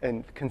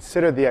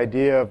consider the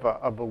idea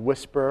of a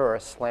whisper or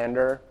a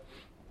slander,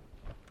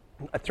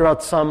 I threw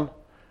out some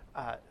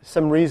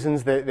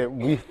reasons that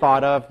we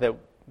thought of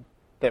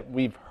that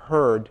we've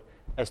heard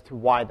as to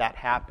why that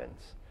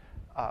happens.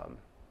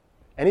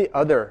 Any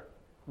other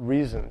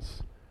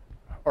reasons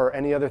or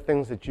any other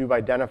things that you've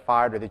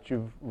identified or that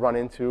you've run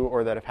into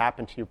or that have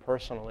happened to you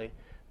personally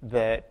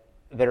that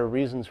are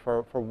reasons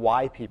for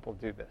why people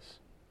do this?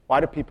 Why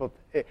do people...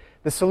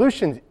 the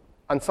solution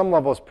on some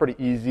level is pretty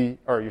easy,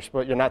 or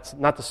you're not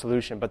the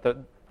solution, but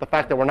the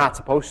fact that we're not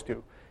supposed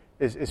to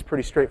is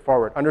pretty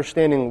straightforward.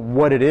 Understanding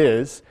what it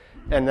is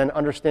and then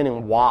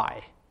understanding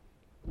why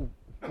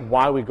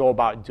we go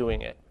about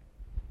doing it.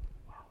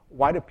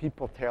 Why do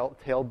people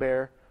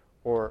talebear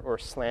or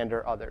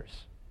slander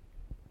others?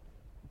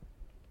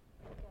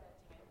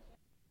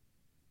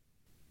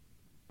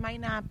 Might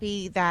not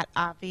be that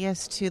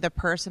obvious to the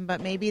person,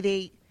 but maybe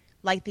they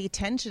like the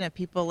attention of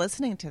people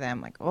listening to them.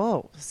 Like,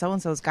 oh,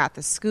 so-and-so's got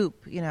the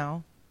scoop,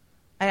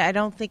 I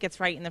don't think it's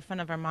right in the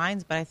front of our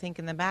minds, but I think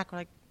in the back we're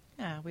like,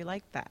 yeah, we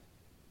like that.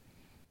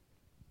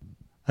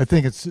 I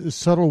think it's a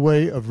subtle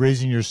way of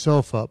raising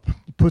yourself up.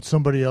 You put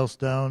somebody else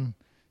down,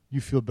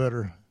 you feel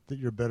better that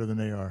you're better than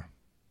they are.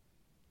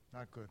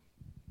 Not good.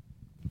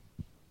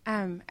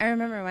 I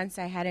remember once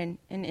I had an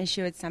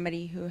issue with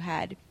somebody who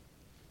had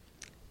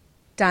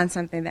done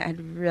something that had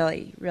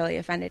really, really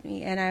offended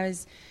me, and I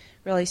was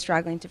really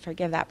struggling to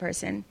forgive that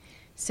person.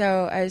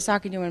 So I was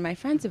talking to one of my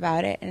friends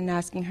about it and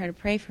asking her to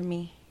pray for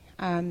me.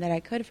 that I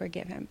could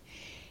forgive him.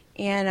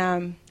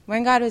 And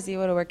when God was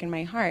able to work in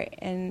my heart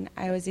and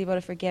I was able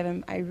to forgive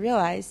him, I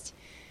realized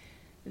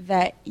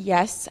that,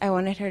 yes, I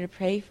wanted her to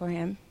pray for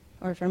him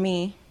or for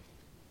me,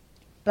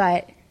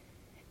 but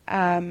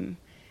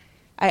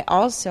I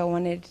also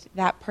wanted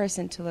that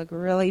person to look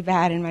really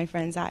bad in my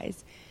friend's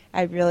eyes.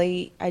 I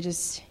gave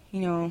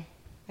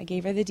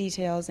her the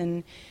details,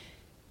 and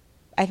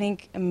I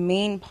think a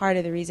main part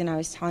of the reason I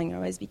was telling her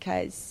was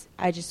because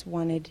I just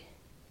wanted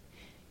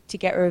to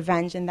get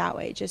revenge in that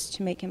way, just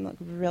to make him look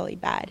really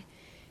bad.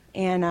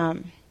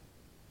 And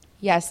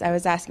yes, I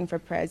was asking for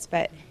prayers,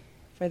 but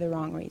for the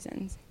wrong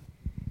reasons.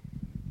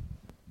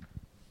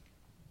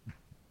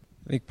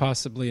 I think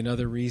possibly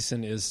another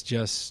reason is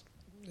just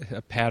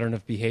a pattern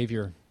of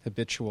behavior,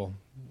 habitual.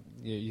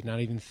 You're not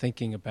even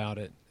thinking about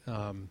it.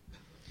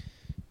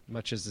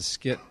 Much as the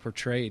skit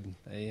portrayed,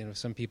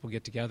 some people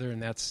get together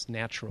and that's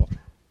natural.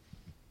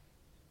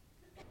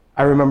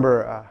 I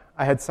remember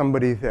I had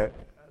somebody that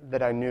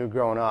I knew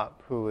growing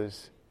up who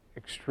was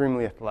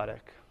extremely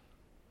athletic,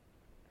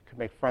 could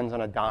make friends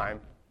on a dime,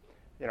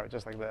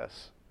 just like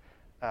this,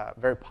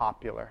 very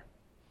popular,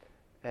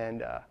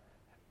 and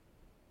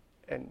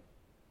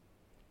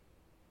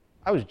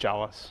I was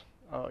jealous.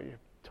 Oh, you're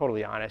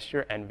totally honest.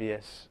 You're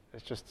envious.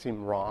 It just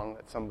seemed wrong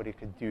that somebody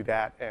could do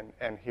that,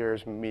 and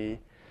here's me,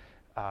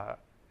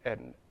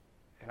 and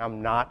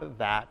I'm not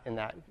that,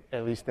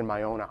 at least in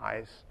my own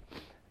eyes.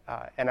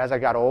 And as I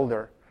got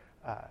older,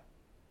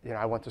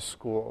 I went to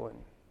school, and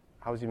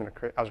I was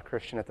a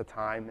Christian at the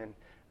time,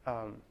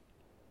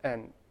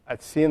 and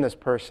I'd seen this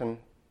person,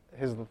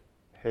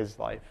 his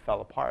life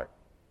fell apart,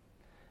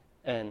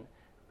 and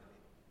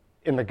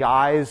in the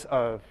guise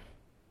of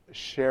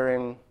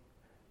sharing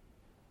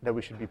that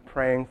we should be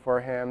praying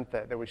for him,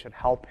 that we should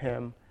help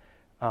him,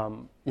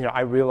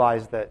 I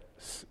realized that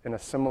in a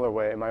similar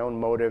way, my own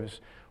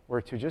motives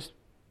were to just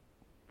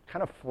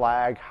kind of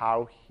flag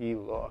how he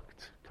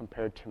looked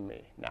compared to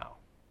me now.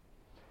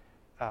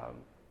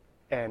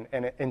 And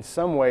in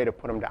some way to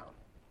put him down,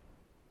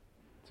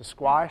 to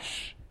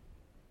squash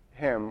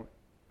him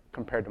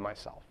compared to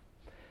myself.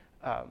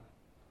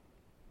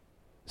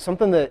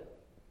 Something that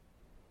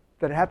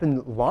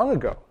happened long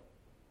ago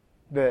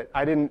that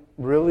I didn't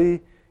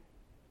really,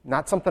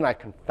 not something I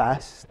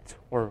confessed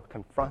or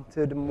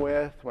confronted him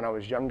with when I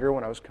was younger,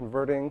 when I was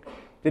converting,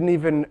 didn't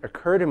even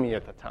occur to me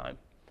at the time.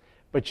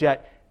 But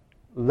yet,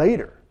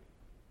 later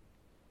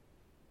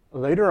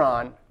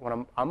on,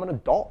 when I'm an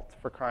adult,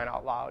 for crying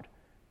out loud,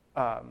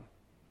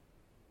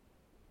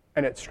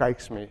 and it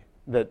strikes me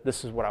that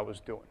this is what I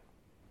was doing.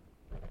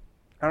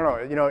 I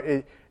don't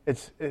know,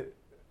 it's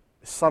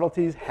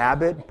subtleties,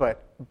 habit,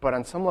 but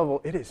on some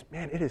level, it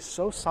is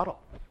so subtle,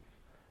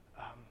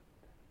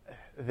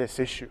 this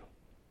issue.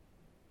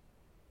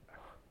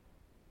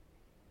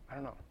 I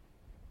don't know.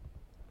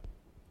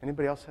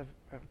 Anybody else have?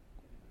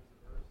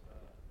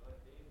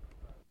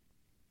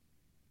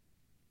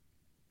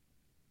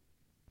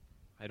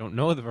 I don't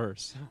know the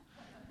verse.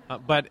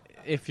 But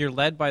if you're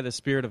led by the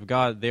Spirit of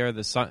God, they're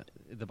the son.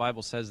 The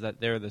Bible says that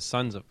they're the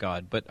sons of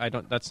God. But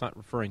that's not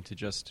referring to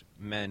just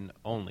men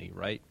only,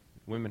 right?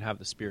 Women have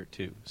the Spirit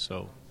too.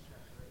 So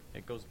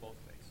it goes both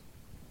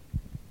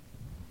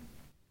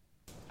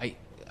ways.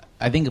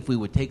 I think if we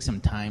would take some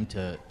time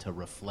to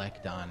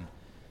reflect on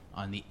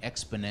the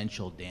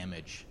exponential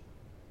damage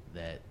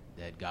that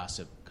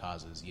gossip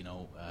causes.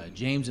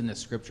 James in the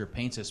scripture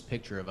paints this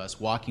picture of us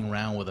walking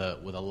around with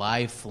a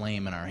live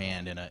flame in our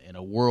hand in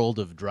a world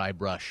of dry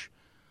brush.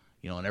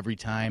 And every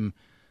time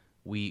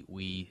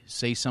we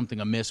say something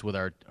amiss with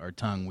our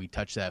tongue, we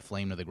touch that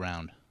flame to the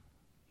ground.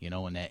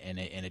 And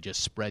it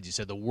just spreads. You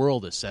said the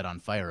world is set on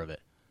fire of it.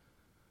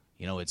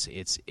 And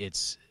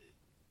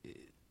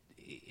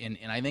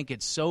I think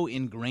it's so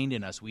ingrained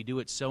in us. We do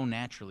it so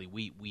naturally.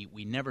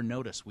 We never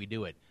notice we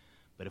do it.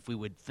 But if we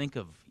would think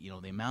of,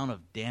 the amount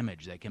of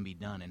damage that can be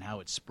done and how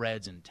it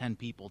spreads and 10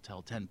 people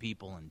tell 10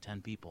 people and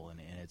 10 people,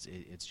 and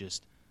it's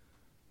just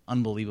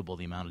unbelievable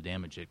the amount of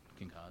damage it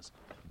can cause.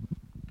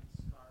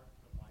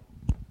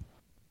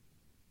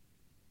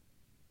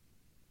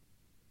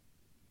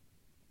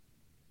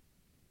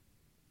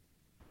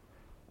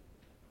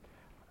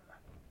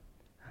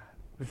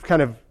 We've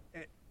kind of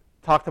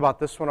talked about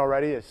this one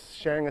already, is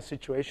sharing a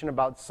situation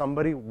about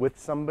somebody with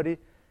somebody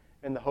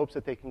in the hopes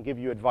that they can give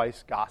you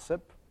advice,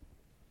 gossip.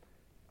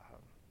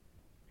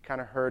 Kind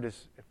of heard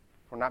is if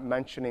we're not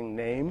mentioning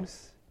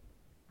names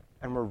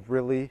and we're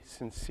really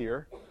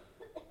sincere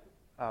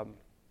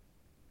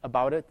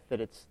about it, that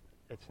it's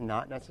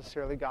not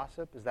necessarily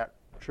gossip. Is that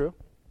true?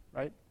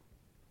 Right?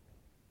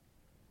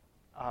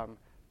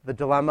 The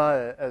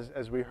dilemma,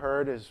 as we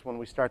heard, is when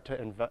we start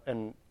to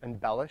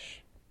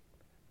embellish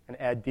and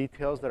add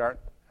details that aren't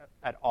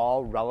at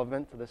all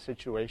relevant to the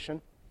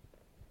situation.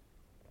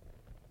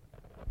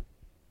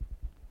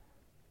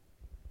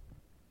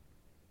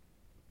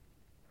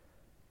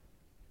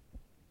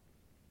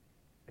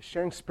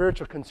 Sharing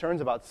spiritual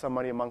concerns about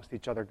somebody amongst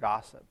each other,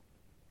 gossip.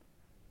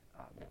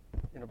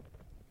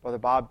 Brother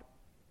Bob,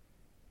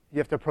 you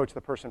have to approach the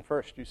person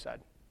first, you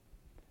said.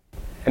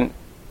 And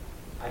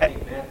I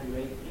think Matthew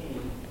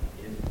 18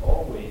 is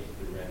always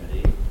the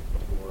remedy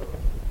for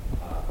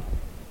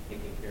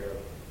taking care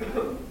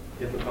of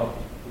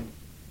difficulties.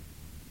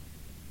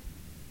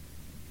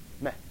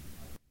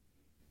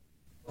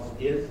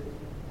 Is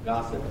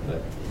gossip, but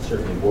it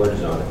certainly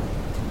borders on it.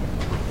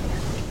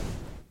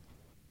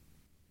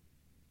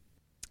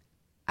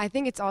 I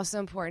think it's also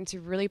important to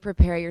really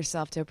prepare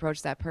yourself to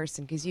approach that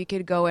person, because you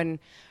could go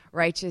in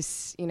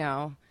righteous,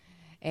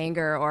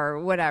 anger or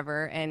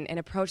whatever and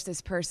approach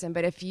this person.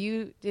 But if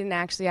you didn't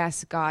actually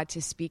ask God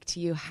to speak to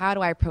you, how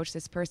do I approach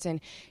this person?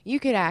 You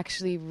could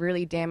actually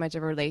really damage a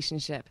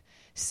relationship.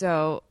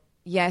 So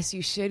yes,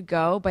 you should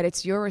go, but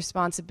it's your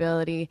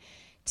responsibility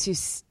to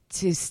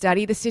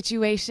study the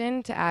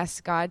situation, to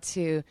ask God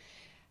to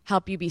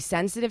help you be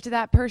sensitive to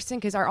that person,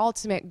 because our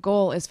ultimate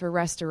goal is for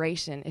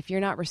restoration. If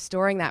you're not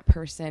restoring that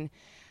person,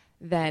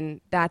 then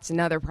that's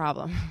another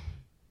problem.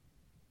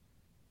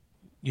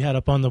 You had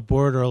up on the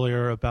board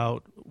earlier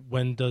about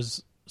when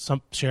does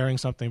sharing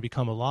something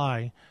become a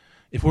lie.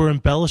 If we're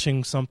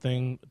embellishing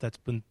something that's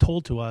been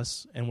told to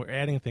us and we're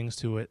adding things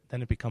to it,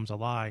 then it becomes a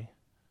lie.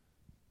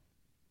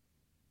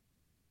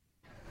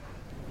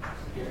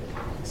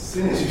 As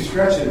soon as you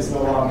stretch it, it's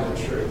no longer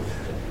the truth.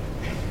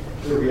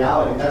 The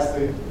reality, that's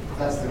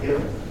the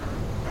given.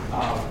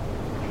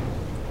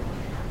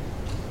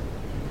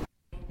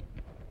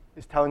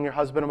 Is telling your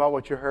husband about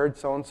what you heard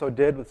so-and-so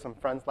did with some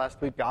friends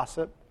last week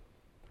gossip?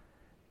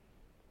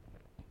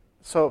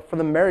 So for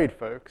the married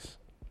folks,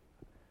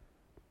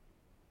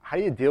 how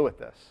do you deal with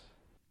this?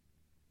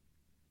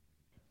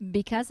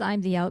 Because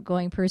I'm the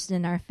outgoing person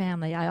in our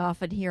family, I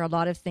often hear a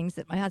lot of things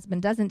that my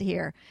husband doesn't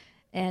hear.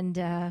 And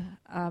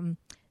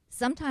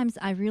sometimes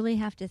I really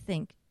have to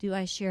think, do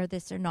I share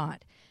this or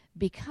not?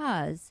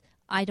 Because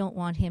I don't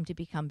want him to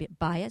become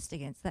biased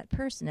against that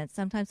person. And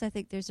sometimes I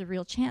think there's a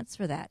real chance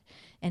for that.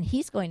 And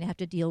he's going to have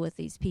to deal with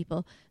these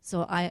people,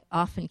 so I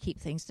often keep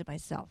things to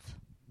myself.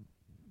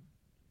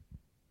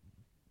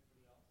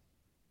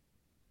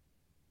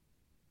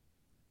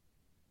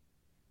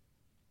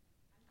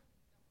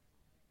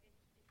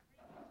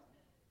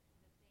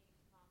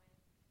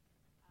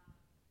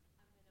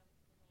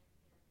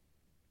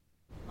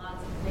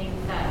 Lots of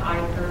things that I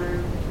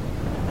heard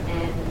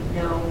and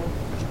know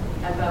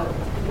about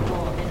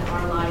people in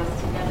our lives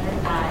together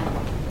that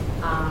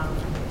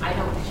I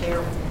don't share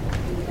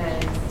with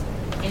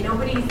him, and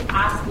nobody's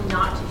asked me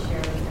not to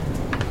share with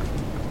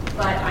him,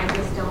 but I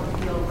just don't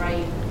feel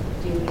right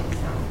doing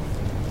so.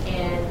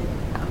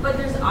 But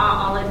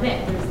I'll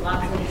admit, there's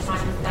lots of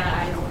times that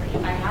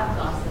I have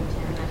gossiped to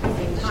him at the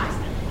same time,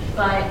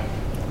 but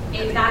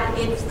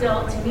it's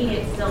still, to me,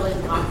 it still is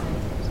gossip.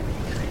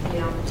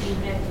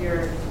 Even if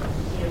you're,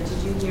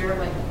 did you hear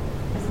what,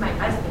 this is my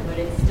husband, but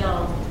it's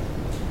still,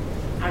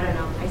 I don't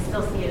know, I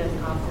still see it as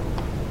gossip.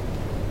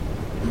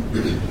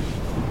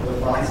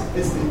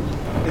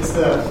 It's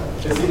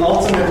the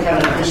ultimate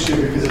kind of issue,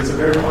 because it's a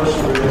very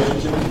personal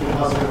relationship between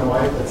husband and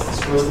wife that's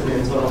supposed to be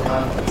in total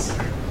confidence.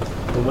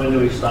 But when do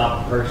we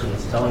stop the person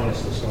that's telling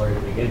us the story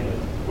to begin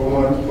with?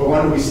 But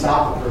when do we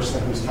stop the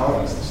person who's telling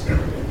us the story?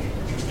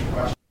 Interesting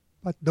question.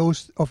 But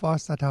those of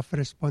us that have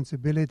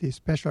responsibility,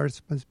 special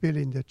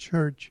responsibility in the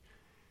church,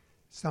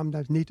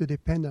 sometimes need to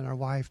depend on our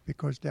wife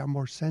because they are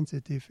more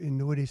sensitive in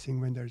noticing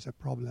when there's a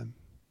problem.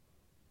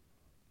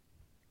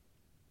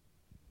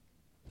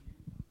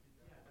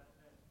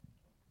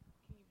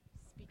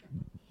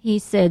 He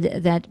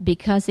said that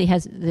because he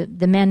has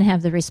the men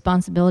have the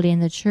responsibility in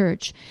the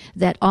church,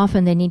 that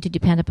often they need to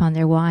depend upon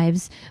their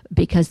wives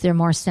because they're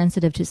more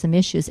sensitive to some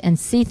issues and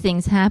see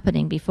things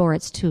happening before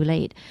it's too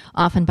late.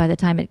 Often by the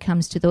time it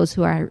comes to those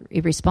who are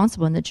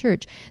irresponsible in the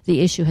church,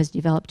 the issue has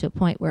developed to a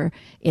point where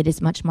it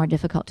is much more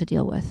difficult to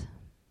deal with.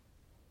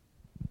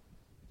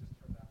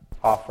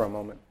 Off for a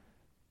moment.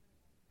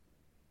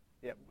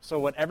 Yeah. So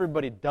what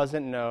everybody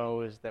doesn't know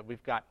is that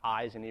we've got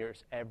eyes and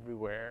ears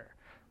everywhere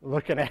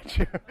looking at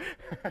you.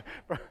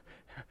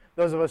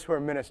 Those of us who are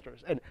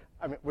ministers. And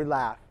I mean, we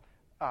laugh.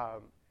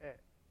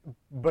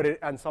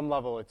 But on some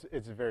level,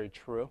 it's very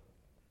true.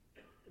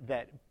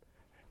 And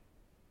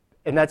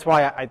that's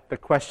why the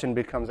question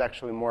becomes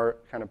actually more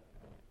kind of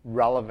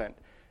relevant,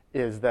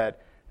 is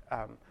that,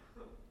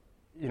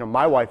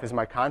 my wife is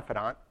my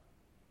confidant.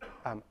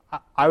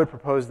 I would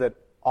propose that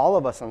all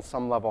of us on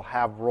some level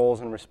have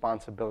roles and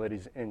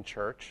responsibilities in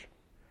church.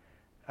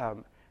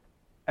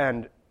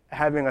 And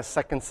having a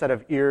second set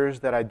of ears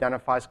that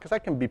identifies, because I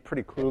can be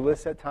pretty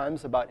clueless at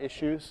times about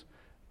issues.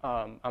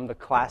 I'm the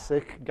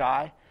classic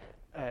guy,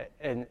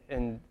 and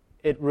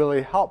it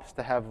really helps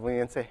to have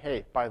Leanne say,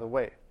 hey, by the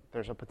way,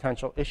 there's a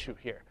potential issue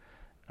here.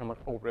 And I'm like,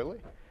 oh, really?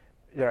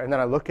 Yeah, and then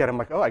I look at him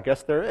like, oh, I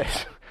guess there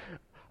is.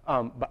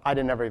 But I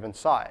never even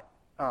saw it.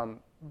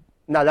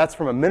 Now, that's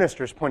from a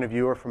minister's point of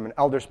view or from an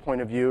elder's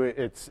point of view.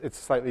 It's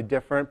slightly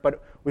different.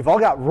 But we've all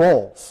got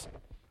roles.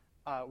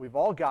 We've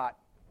all got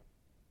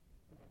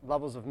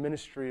levels of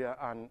ministry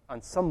on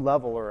some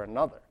level or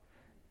another.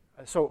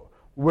 So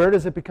where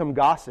does it become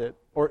gossip?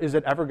 Or is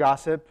it ever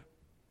gossip?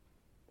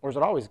 Or is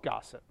it always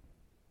gossip?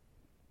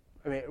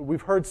 I mean,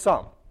 we've heard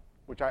some,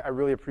 which I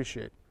really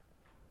appreciate.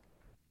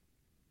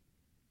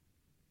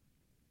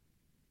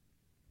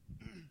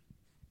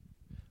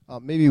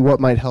 maybe what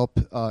might help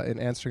in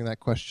answering that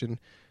question,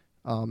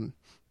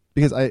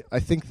 because I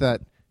think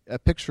that a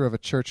picture of a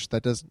church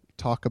that doesn't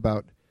talk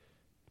about,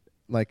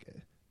 like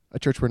a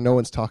church where no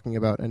one's talking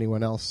about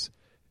anyone else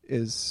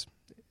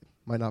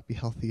might not be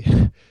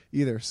healthy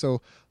either.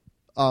 So,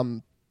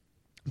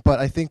 but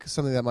I think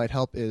something that might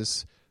help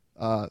is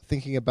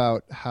thinking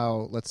about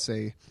how, let's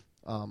say,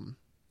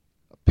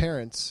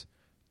 parents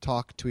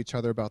talk to each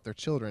other about their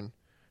children,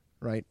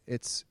 right?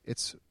 It's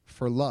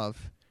for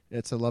love.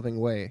 It's a loving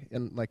way,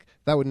 and like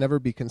that would never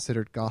be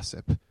considered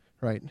gossip,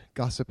 right?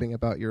 Gossiping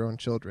about your own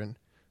children.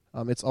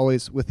 It's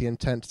always with the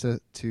intent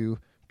to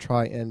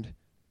try and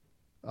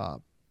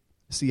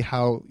see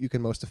how you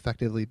can most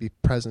effectively be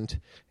present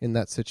in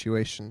that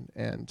situation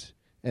and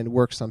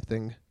work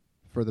something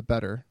for the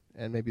better.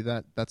 And maybe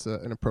that's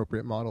an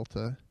appropriate model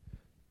to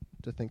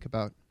think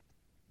about.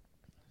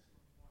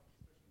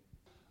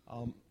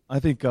 I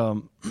think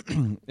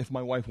if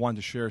my wife wanted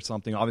to share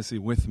something, obviously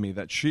with me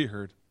that she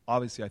heard,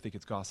 obviously I think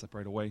it's gossip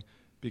right away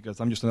because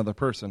I'm just another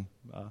person.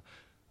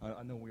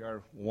 I know we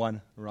are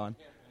one, Ron.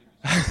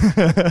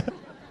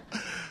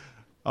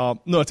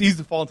 No, it's easy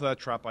to fall into that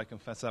trap. I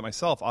confess that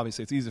myself.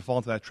 Obviously, it's easy to fall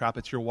into that trap.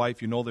 It's your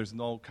wife. You know there's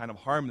no kind of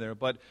harm there,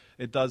 but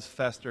it does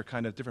fester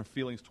kind of different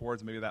feelings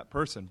towards maybe that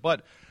person.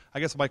 But I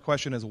guess my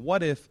question is,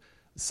 what if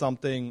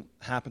something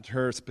happened to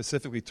her,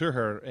 specifically to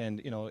her,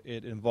 and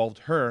it involved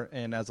her,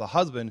 and as a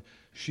husband,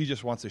 she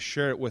just wants to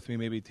share it with me,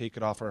 maybe take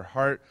it off her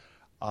heart,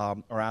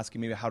 or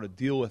asking maybe how to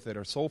deal with it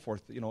or so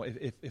forth.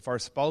 If our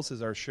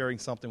spouses are sharing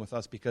something with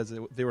us because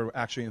they were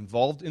actually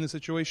involved in the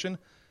situation,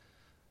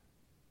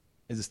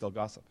 is it still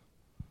gossip?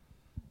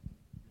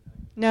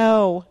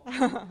 No.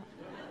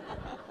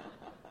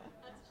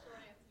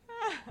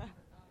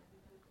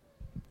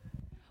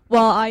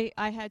 Well, I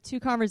had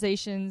two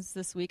conversations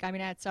this week. I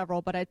mean, I had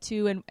several, but I had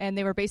two, and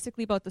they were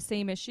basically about the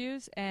same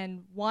issues.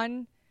 And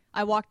one,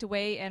 I walked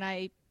away, and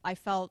I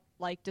felt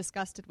like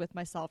disgusted with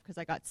myself because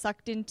I got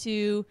sucked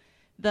into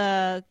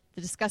the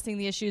discussing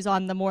the issues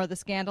on the more the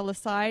scandalous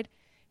side.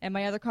 And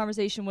my other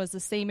conversation was the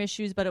same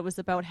issues, but it was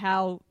about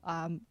how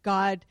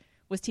God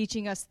was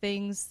teaching us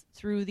things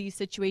through these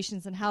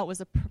situations and how it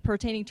was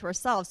pertaining to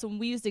ourselves. So when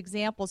we used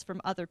examples from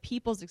other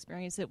people's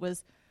experience, it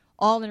was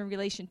all in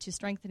relation to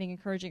strengthening,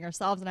 encouraging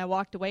ourselves. And I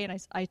walked away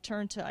and I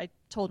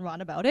told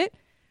Ron about it.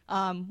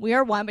 We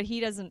are one, but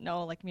he doesn't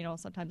know,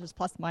 sometimes there's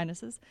plus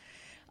minuses.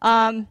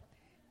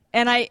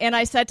 And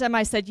I said to him,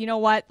 I said, you know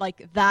what,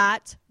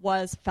 that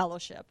was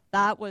fellowship.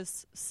 That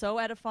was so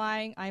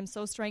edifying. I'm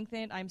so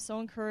strengthened. I'm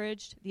so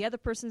encouraged. The other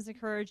person's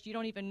encouraged. You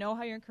don't even know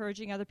how you're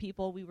encouraging other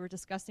people. We were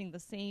discussing the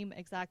same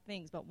exact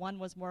things, but one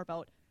was more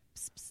about,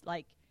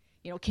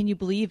 can you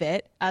believe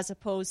it, as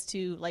opposed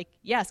to,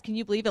 yes, can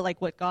you believe it,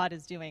 what God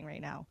is doing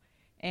right now?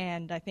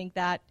 And I think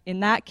that in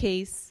that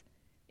case,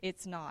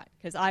 it's not,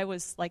 because I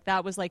was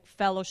that was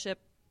fellowship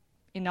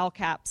in all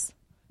caps.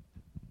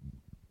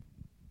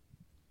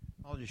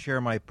 I'll just share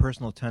my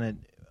personal tenet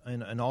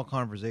in all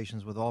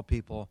conversations with all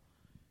people,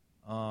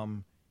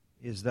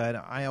 is that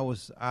I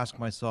always ask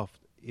myself,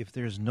 if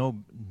there's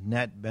no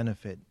net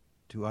benefit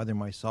to either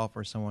myself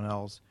or someone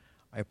else,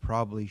 I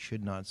probably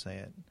should not say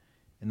it.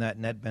 And that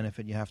net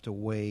benefit you have to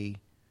weigh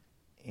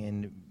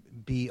and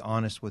be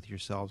honest with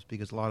yourselves,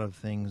 because a lot of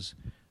things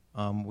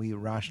we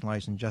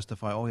rationalize and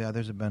justify, oh yeah,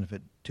 there's a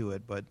benefit to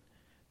it, but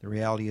the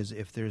reality is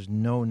if there's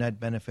no net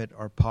benefit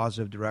or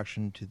positive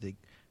direction to the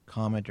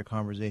comment or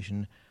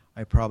conversation,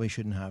 I probably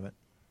shouldn't have it.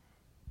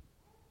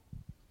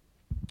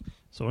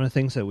 So one of the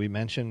things that we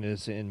mentioned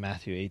is in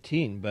Matthew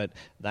 18, but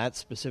that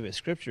specific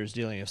scripture is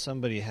dealing if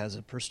somebody has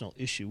a personal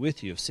issue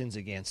with you, if sins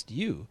against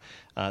you.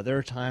 There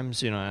are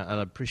times,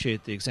 I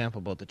appreciate the example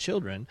about the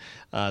children,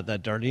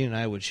 that Darlene and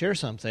I would share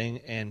something,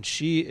 and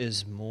she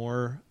is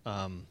more...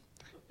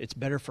 it's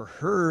better for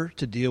her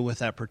to deal with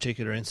that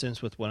particular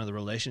instance with one of the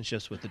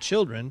relationships with the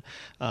children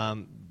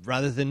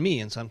rather than me.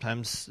 And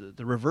sometimes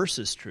the reverse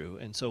is true.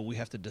 And so we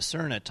have to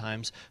discern at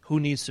times who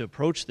needs to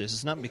approach this.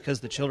 It's not because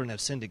the children have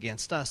sinned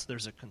against us.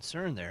 There's a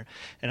concern there.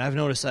 And I've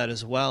noticed that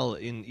as well,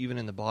 even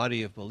in the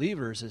body of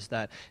believers, is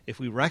that if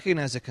we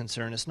recognize a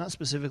concern, it's not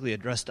specifically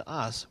addressed to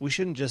us. We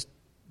shouldn't just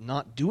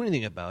not do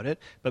anything about it,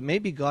 but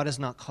maybe God is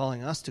not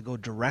calling us to go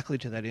directly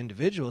to that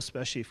individual,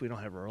 especially if we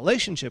don't have a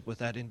relationship with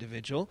that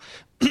individual.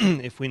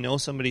 If we know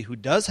somebody who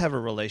does have a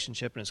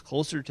relationship and is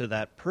closer to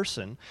that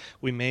person,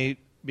 we may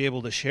be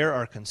able to share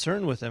our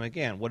concern with them.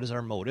 Again, what is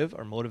our motive?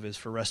 Our motive is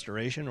for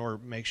restoration, or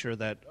make sure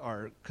that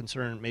our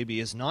concern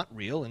maybe is not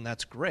real, and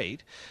that's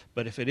great.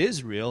 But if it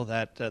is real,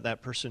 that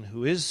that person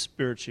who is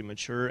spiritually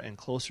mature and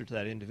closer to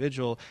that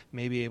individual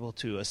may be able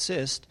to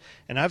assist.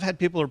 And I've had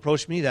people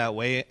approach me that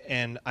way,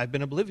 and I've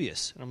been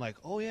oblivious. And I'm like,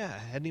 oh yeah, I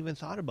hadn't even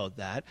thought about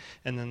that.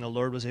 And then the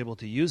Lord was able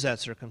to use that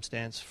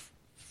circumstance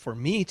for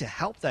me to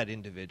help that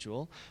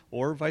individual,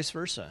 or vice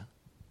versa.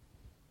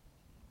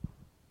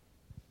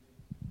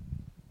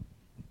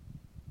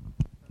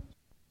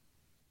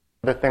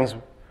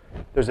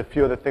 There's a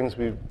few other things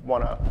we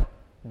want to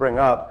bring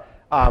up.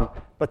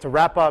 But to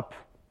wrap up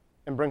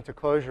and bring to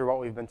closure what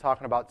we've been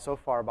talking about so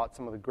far about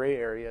some of the gray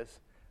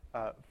areas,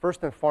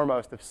 first and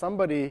foremost, if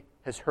somebody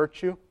has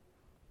hurt you,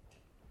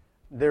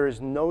 there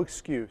is no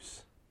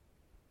excuse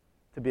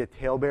to be a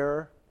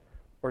talebearer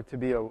or to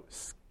be a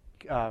what's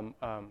the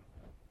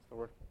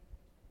word?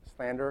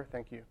 Slanderer,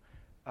 thank you,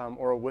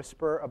 or a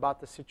whisperer about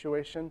the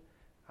situation.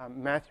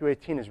 Matthew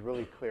 18 is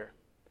really clear.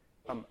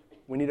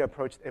 We need to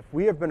approach, if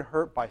we have been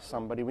hurt by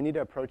somebody, we need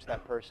to approach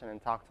that person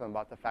and talk to them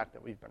about the fact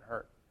that we've been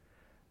hurt.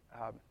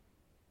 I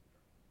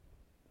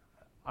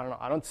don't know.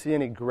 I don't see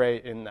any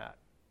gray in that.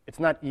 It's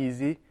not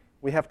easy.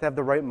 We have to have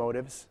the right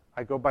motives.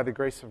 I go by the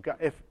grace of God.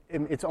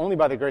 It's only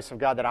by the grace of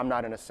God that I'm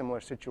not in a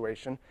similar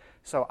situation.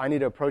 So I need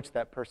to approach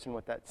that person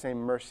with that same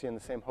mercy and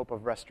the same hope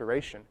of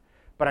restoration.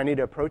 But I need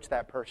to approach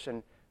that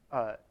person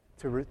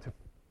to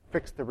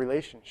fix the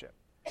relationship.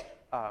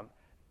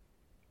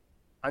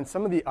 On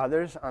some of the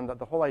others, on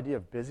the whole idea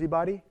of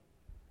busybody,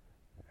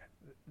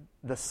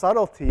 the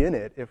subtlety in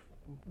it,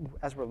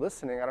 as we're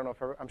listening, I don't know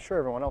if I'm sure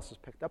everyone else has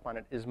picked up on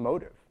it, is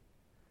motive.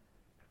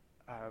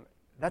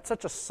 That's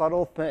such a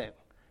subtle thing,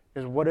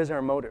 is what is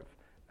our motive?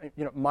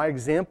 My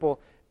example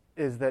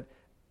is that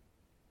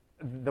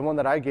the one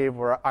that I gave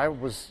where I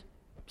was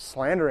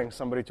slandering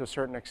somebody to a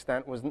certain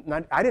extent was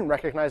not, I didn't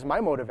recognize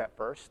my motive at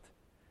first.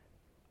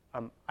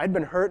 I'd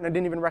been hurt and I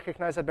didn't even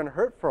recognize I'd been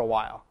hurt for a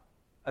while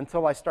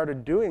until I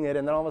started doing it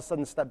and then all of a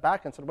sudden stepped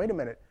back and said, wait a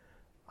minute,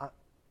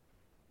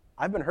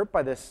 I've been hurt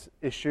by this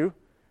issue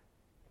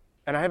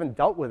and I haven't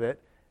dealt with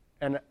it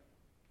and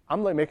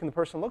I'm like making the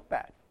person look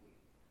bad.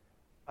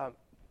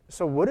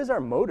 So what is our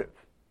motive?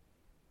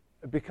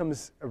 It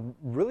becomes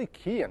really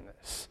key in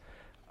this.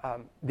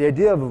 The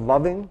idea of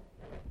loving,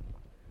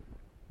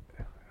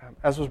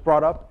 as was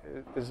brought up,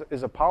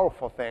 is a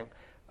powerful thing.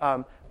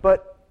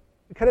 But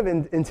kind of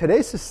in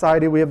today's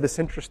society, we have this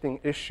interesting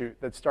issue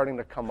that's starting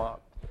to come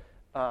up.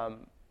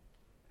 And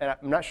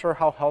I'm not sure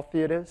how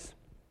healthy it is.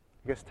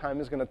 I guess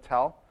time is going to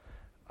tell.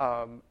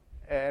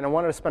 And I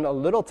wanted to spend a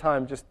little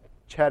time just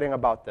chatting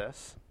about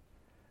this.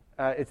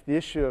 It's the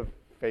issue of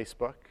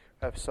Facebook,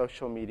 of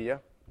social media,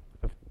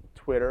 of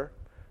Twitter.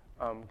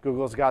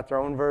 Google's got their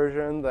own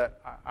version that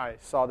I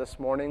saw this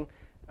morning,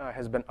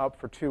 has been up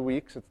for 2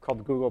 weeks. It's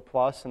called Google+,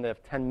 and they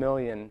have 10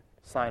 million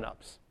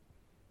signups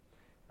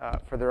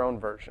for their own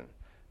version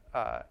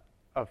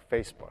of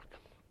Facebook.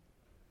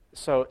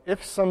 So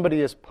if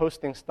somebody is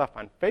posting stuff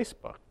on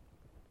Facebook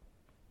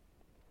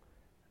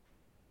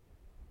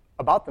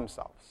about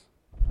themselves,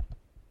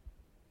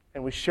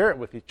 and we share it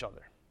with each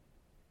other,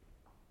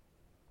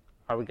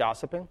 are we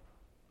gossiping?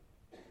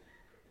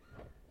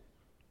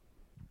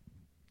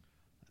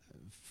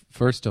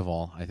 First of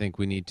all, I think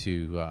we need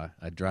to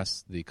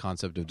address the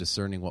concept of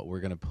discerning what we're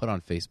going to put on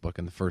Facebook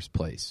in the first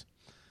place.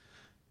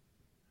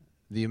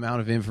 The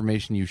amount of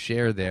information you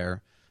share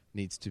there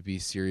needs to be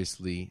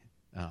seriously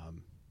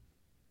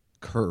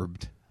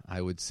curbed,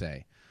 I would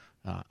say.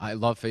 I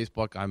love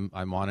Facebook.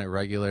 I'm on it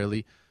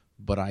regularly,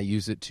 but I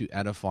use it to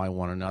edify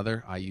one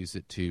another. I use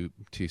it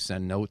to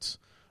send notes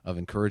of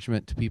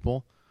encouragement to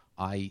people.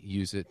 I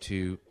use it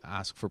to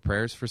ask for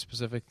prayers for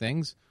specific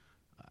things.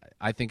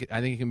 I think it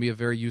can be a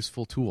very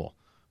useful tool,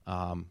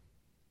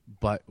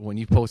 but when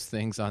you post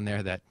things on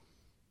there that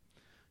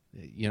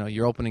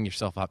you're opening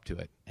yourself up to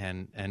it,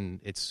 and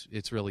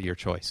it's really your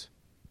choice.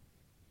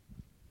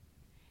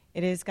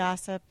 It is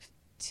gossip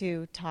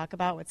to talk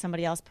about what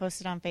somebody else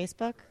posted on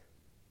Facebook.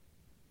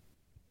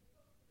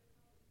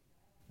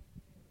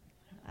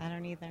 I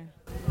don't either.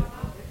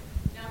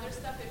 Now there's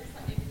stuff if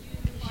you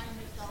find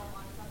yourself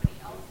on somebody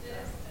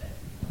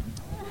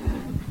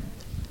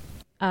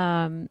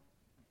else's.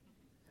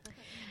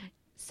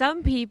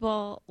 Some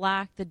people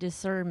lack the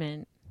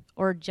discernment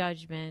or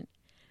judgment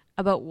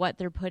about what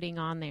they're putting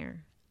on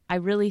there. I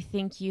really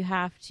think you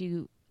have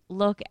to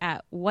look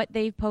at what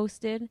they've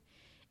posted,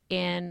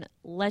 and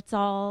let's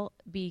all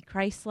be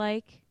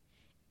Christ-like.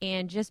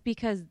 And just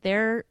because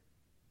they're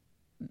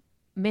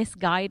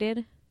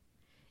misguided,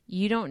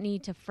 you don't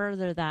need to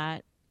further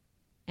that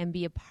and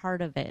be a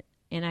part of it.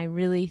 And I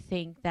really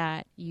think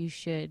that you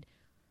should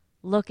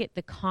look at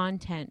the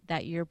content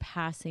that you're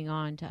passing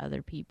on to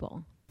other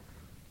people.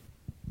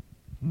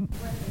 Right.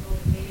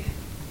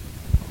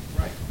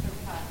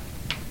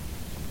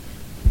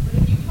 But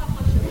if you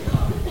publish a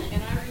book,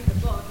 and I read the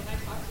book, and I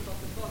talk about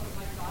the book,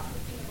 am I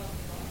gossiping about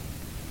the book?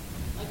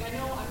 Like, I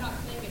know I'm not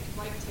saying it's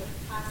right to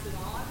pass it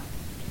on,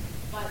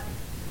 but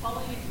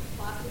calling it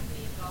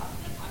classically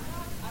gossip, I'm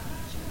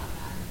not sure on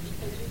that,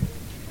 because you're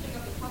putting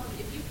up a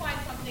company. If you find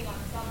something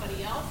on somebody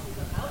else's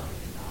about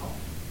yourself,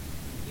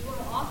 you want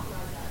to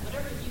authorize that.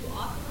 Whatever you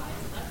authorize,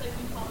 that's like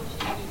you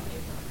publishing a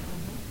newspaper.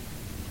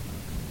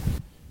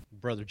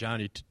 Brother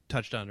Johnny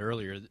touched on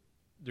earlier,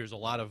 there's a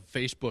lot of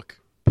Facebook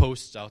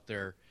posts out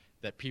there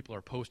that people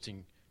are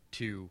posting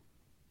to,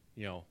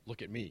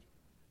 look at me.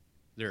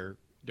 They're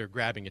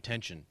grabbing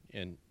attention,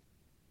 and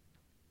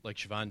like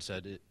Siobhan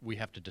said, we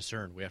have to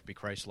discern. We have to be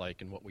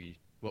Christ-like in what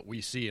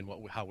we see and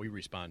how we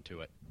respond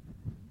to it.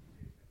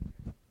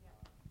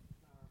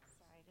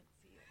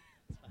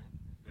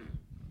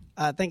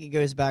 I think it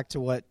goes back to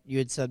what you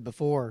had said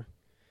before.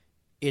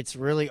 It's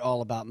really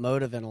all about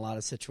motive in a lot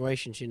of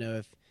situations.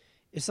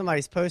 if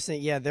somebody's posting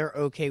it, yeah, they're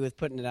okay with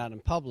putting it out in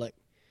public.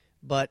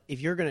 But if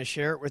you're going to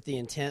share it with the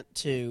intent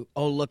to,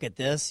 oh, look at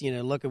this,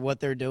 look at what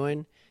they're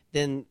doing,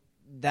 then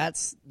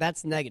that's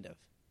negative.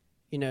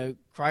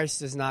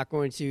 Christ is not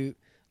going to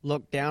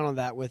look down on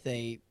that with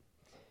an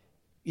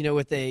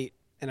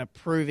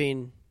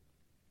improving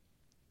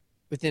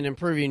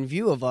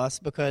view of us,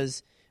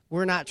 because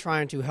we're not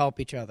trying to help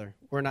each other.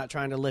 We're not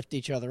trying to lift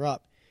each other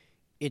up.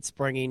 It's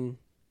bringing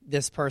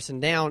this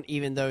person down,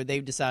 even though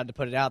they've decided to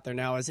put it out there.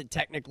 Now, is it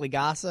technically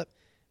gossip?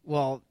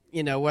 Well,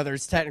 whether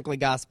it's technically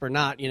gossip or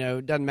not,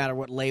 it doesn't matter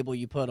what label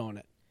you put on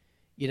it.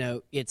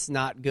 It's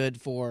not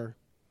good for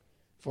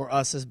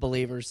us as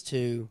believers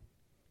to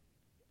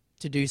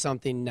do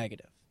something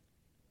negative.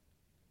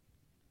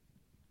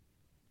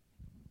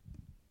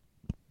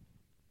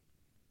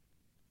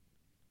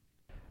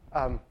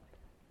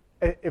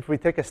 If we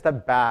take a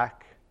step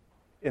back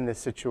in this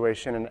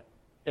situation,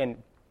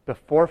 and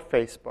before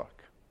Facebook,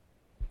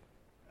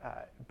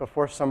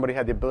 before somebody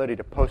had the ability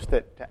to post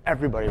it to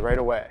everybody right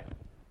away,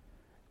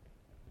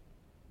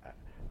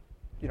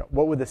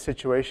 what would the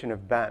situation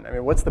have been? I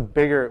mean, what's the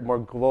bigger, more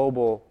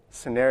global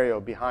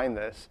scenario behind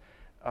this?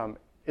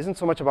 Isn't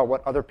so much about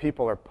what other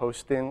people are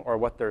posting or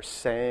what they're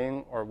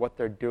saying or what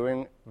they're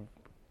doing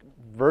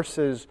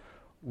versus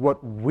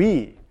what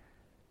we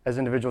as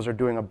individuals are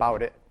doing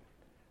about it.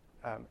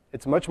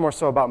 It's much more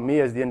so about me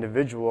as the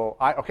individual.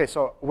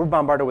 So we're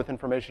bombarded with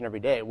information every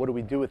day. What do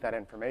we do with that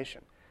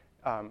information?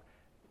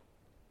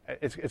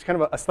 It's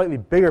kind of a slightly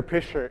bigger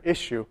picture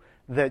issue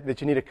that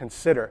you need to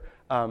consider.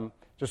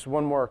 Just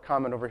one more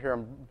comment over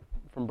here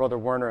from Brother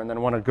Werner, and then I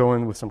want to go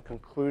in with some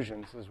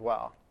conclusions as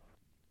well.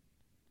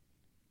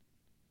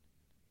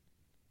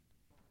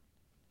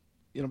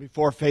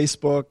 Before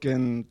Facebook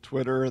and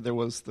Twitter, there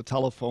was the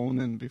telephone,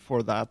 and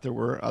before that, there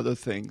were other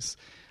things.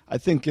 I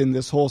think in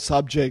this whole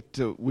subject,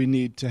 we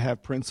need to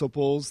have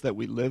principles that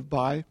we live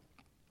by,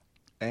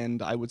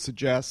 and I would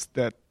suggest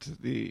that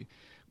the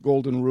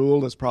golden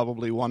rule is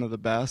probably one of the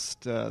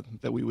best,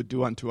 that we would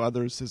do unto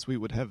others as we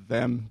would have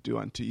them do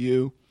unto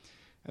you.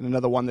 And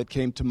another one that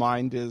came to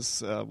mind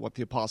is what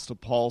the Apostle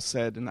Paul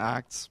said in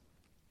Acts.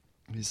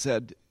 He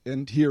said,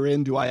 "And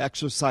herein do I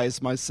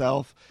exercise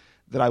myself,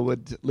 that I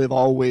would live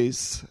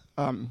always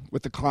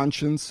with the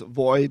conscience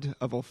void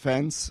of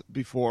offense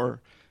before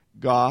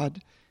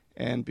God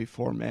and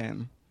before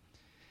man."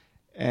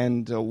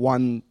 And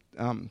one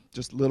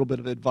just a little bit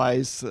of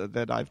advice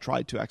that I've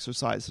tried to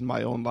exercise in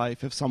my own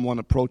life: if someone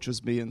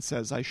approaches me and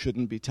says, "I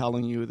shouldn't be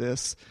telling you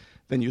this,"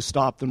 then you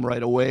stop them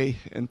right away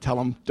and tell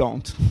them,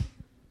 "Don't."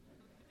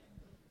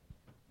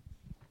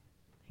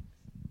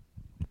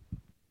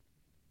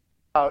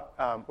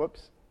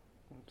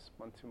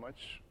 One too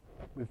much.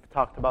 We've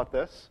talked about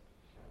this.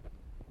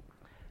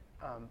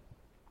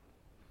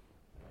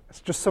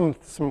 It's just some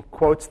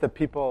quotes that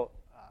people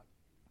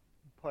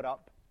put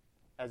up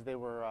as they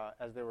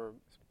were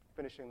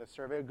finishing the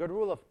survey. A good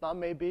rule of thumb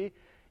may be,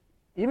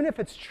 even if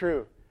it's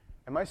true,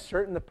 am I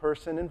certain the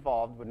person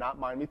involved would not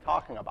mind me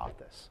talking about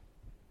this?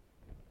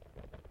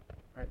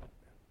 Right?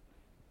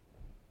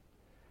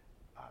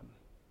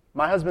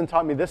 My husband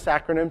taught me this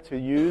acronym to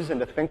use and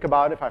to think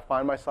about if I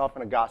find myself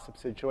in a gossip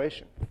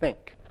situation.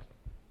 Think.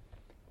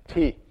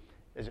 T,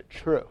 is it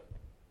true?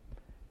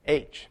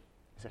 H,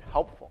 is it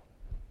helpful?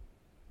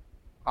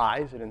 I,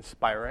 is it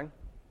inspiring?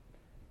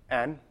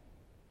 N,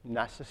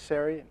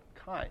 necessary and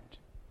kind.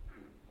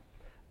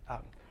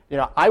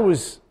 I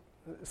was,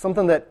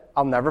 something that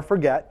I'll never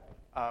forget,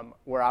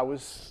 where I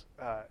was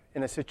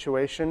in a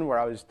situation where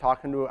I was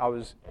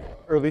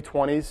early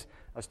 20s,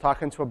 I was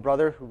talking to a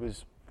brother who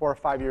was 4 or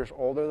 5 years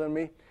older than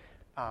me,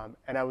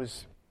 and I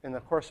was, in the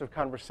course of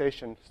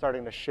conversation,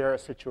 starting to share a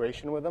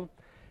situation with him,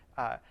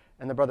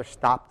 and the brother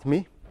stopped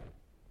me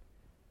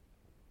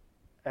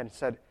and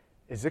said,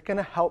 "Is it going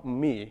to help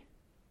me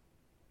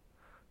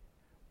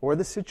or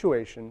the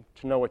situation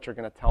to know what you're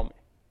going to tell me?"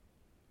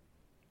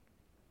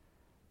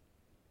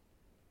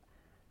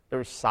 There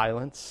was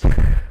silence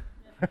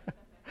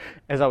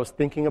as I was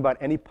thinking about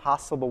any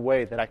possible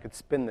way that I could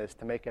spin this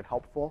to make it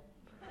helpful.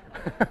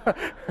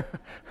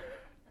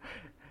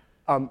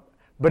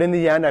 But in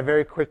the end, I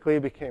very quickly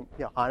became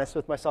honest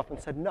with myself and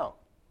said no.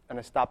 And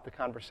I stopped the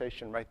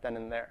conversation right then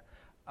and there.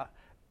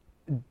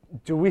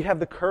 Do we have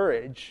the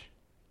courage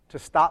to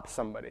stop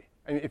somebody?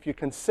 I mean, if you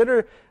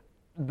consider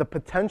the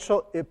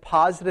potential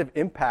positive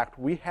impact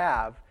we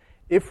have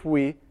if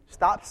we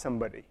stop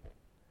somebody,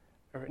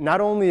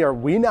 not only are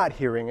we not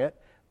hearing it,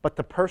 but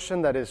the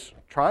person that is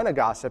trying to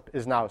gossip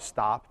is now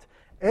stopped,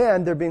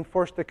 and they're being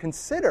forced to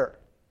consider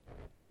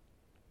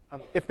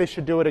if they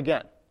should do it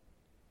again.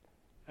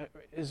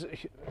 Is a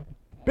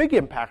big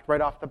impact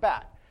right off the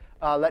bat.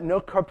 Let no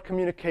corrupt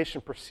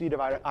communication proceed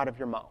out of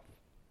your mouth.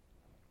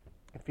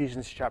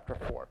 Ephesians chapter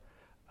 4.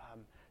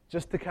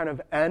 Just to kind of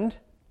end,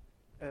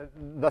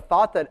 the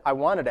thought that I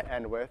wanted to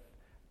end with,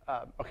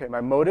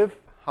 my motive,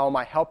 how am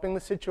I helping the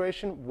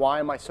situation? Why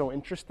am I so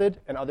interested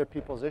in other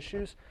people's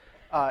issues?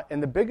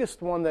 And the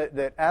biggest one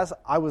that as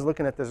I was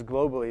looking at this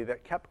globally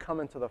that kept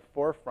coming to the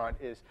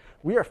forefront is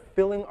we are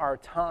filling our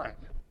time.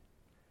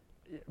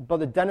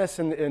 Brother Dennis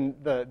in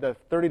the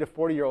 30 to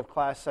 40-year-old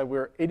class said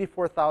we're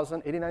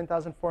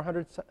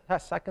 89,400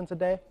 seconds a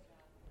day.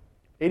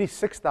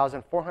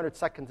 86,400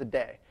 seconds a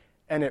day.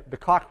 And the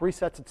clock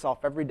resets itself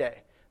every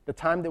day. The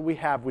time that we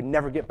have, we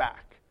never get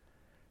back.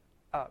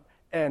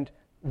 And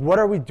what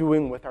are we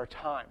doing with our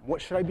time?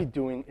 What should I be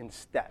doing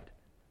instead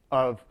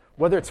of,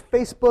 whether it's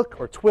Facebook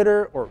or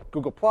Twitter or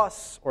Google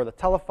Plus or the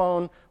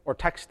telephone or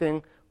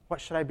texting, what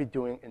should I be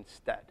doing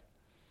instead?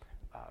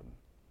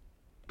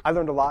 I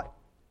learned a lot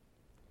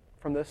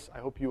from this. I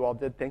hope you all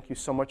did. Thank you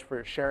so much for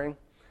your sharing.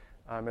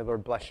 May the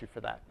Lord bless you for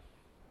that.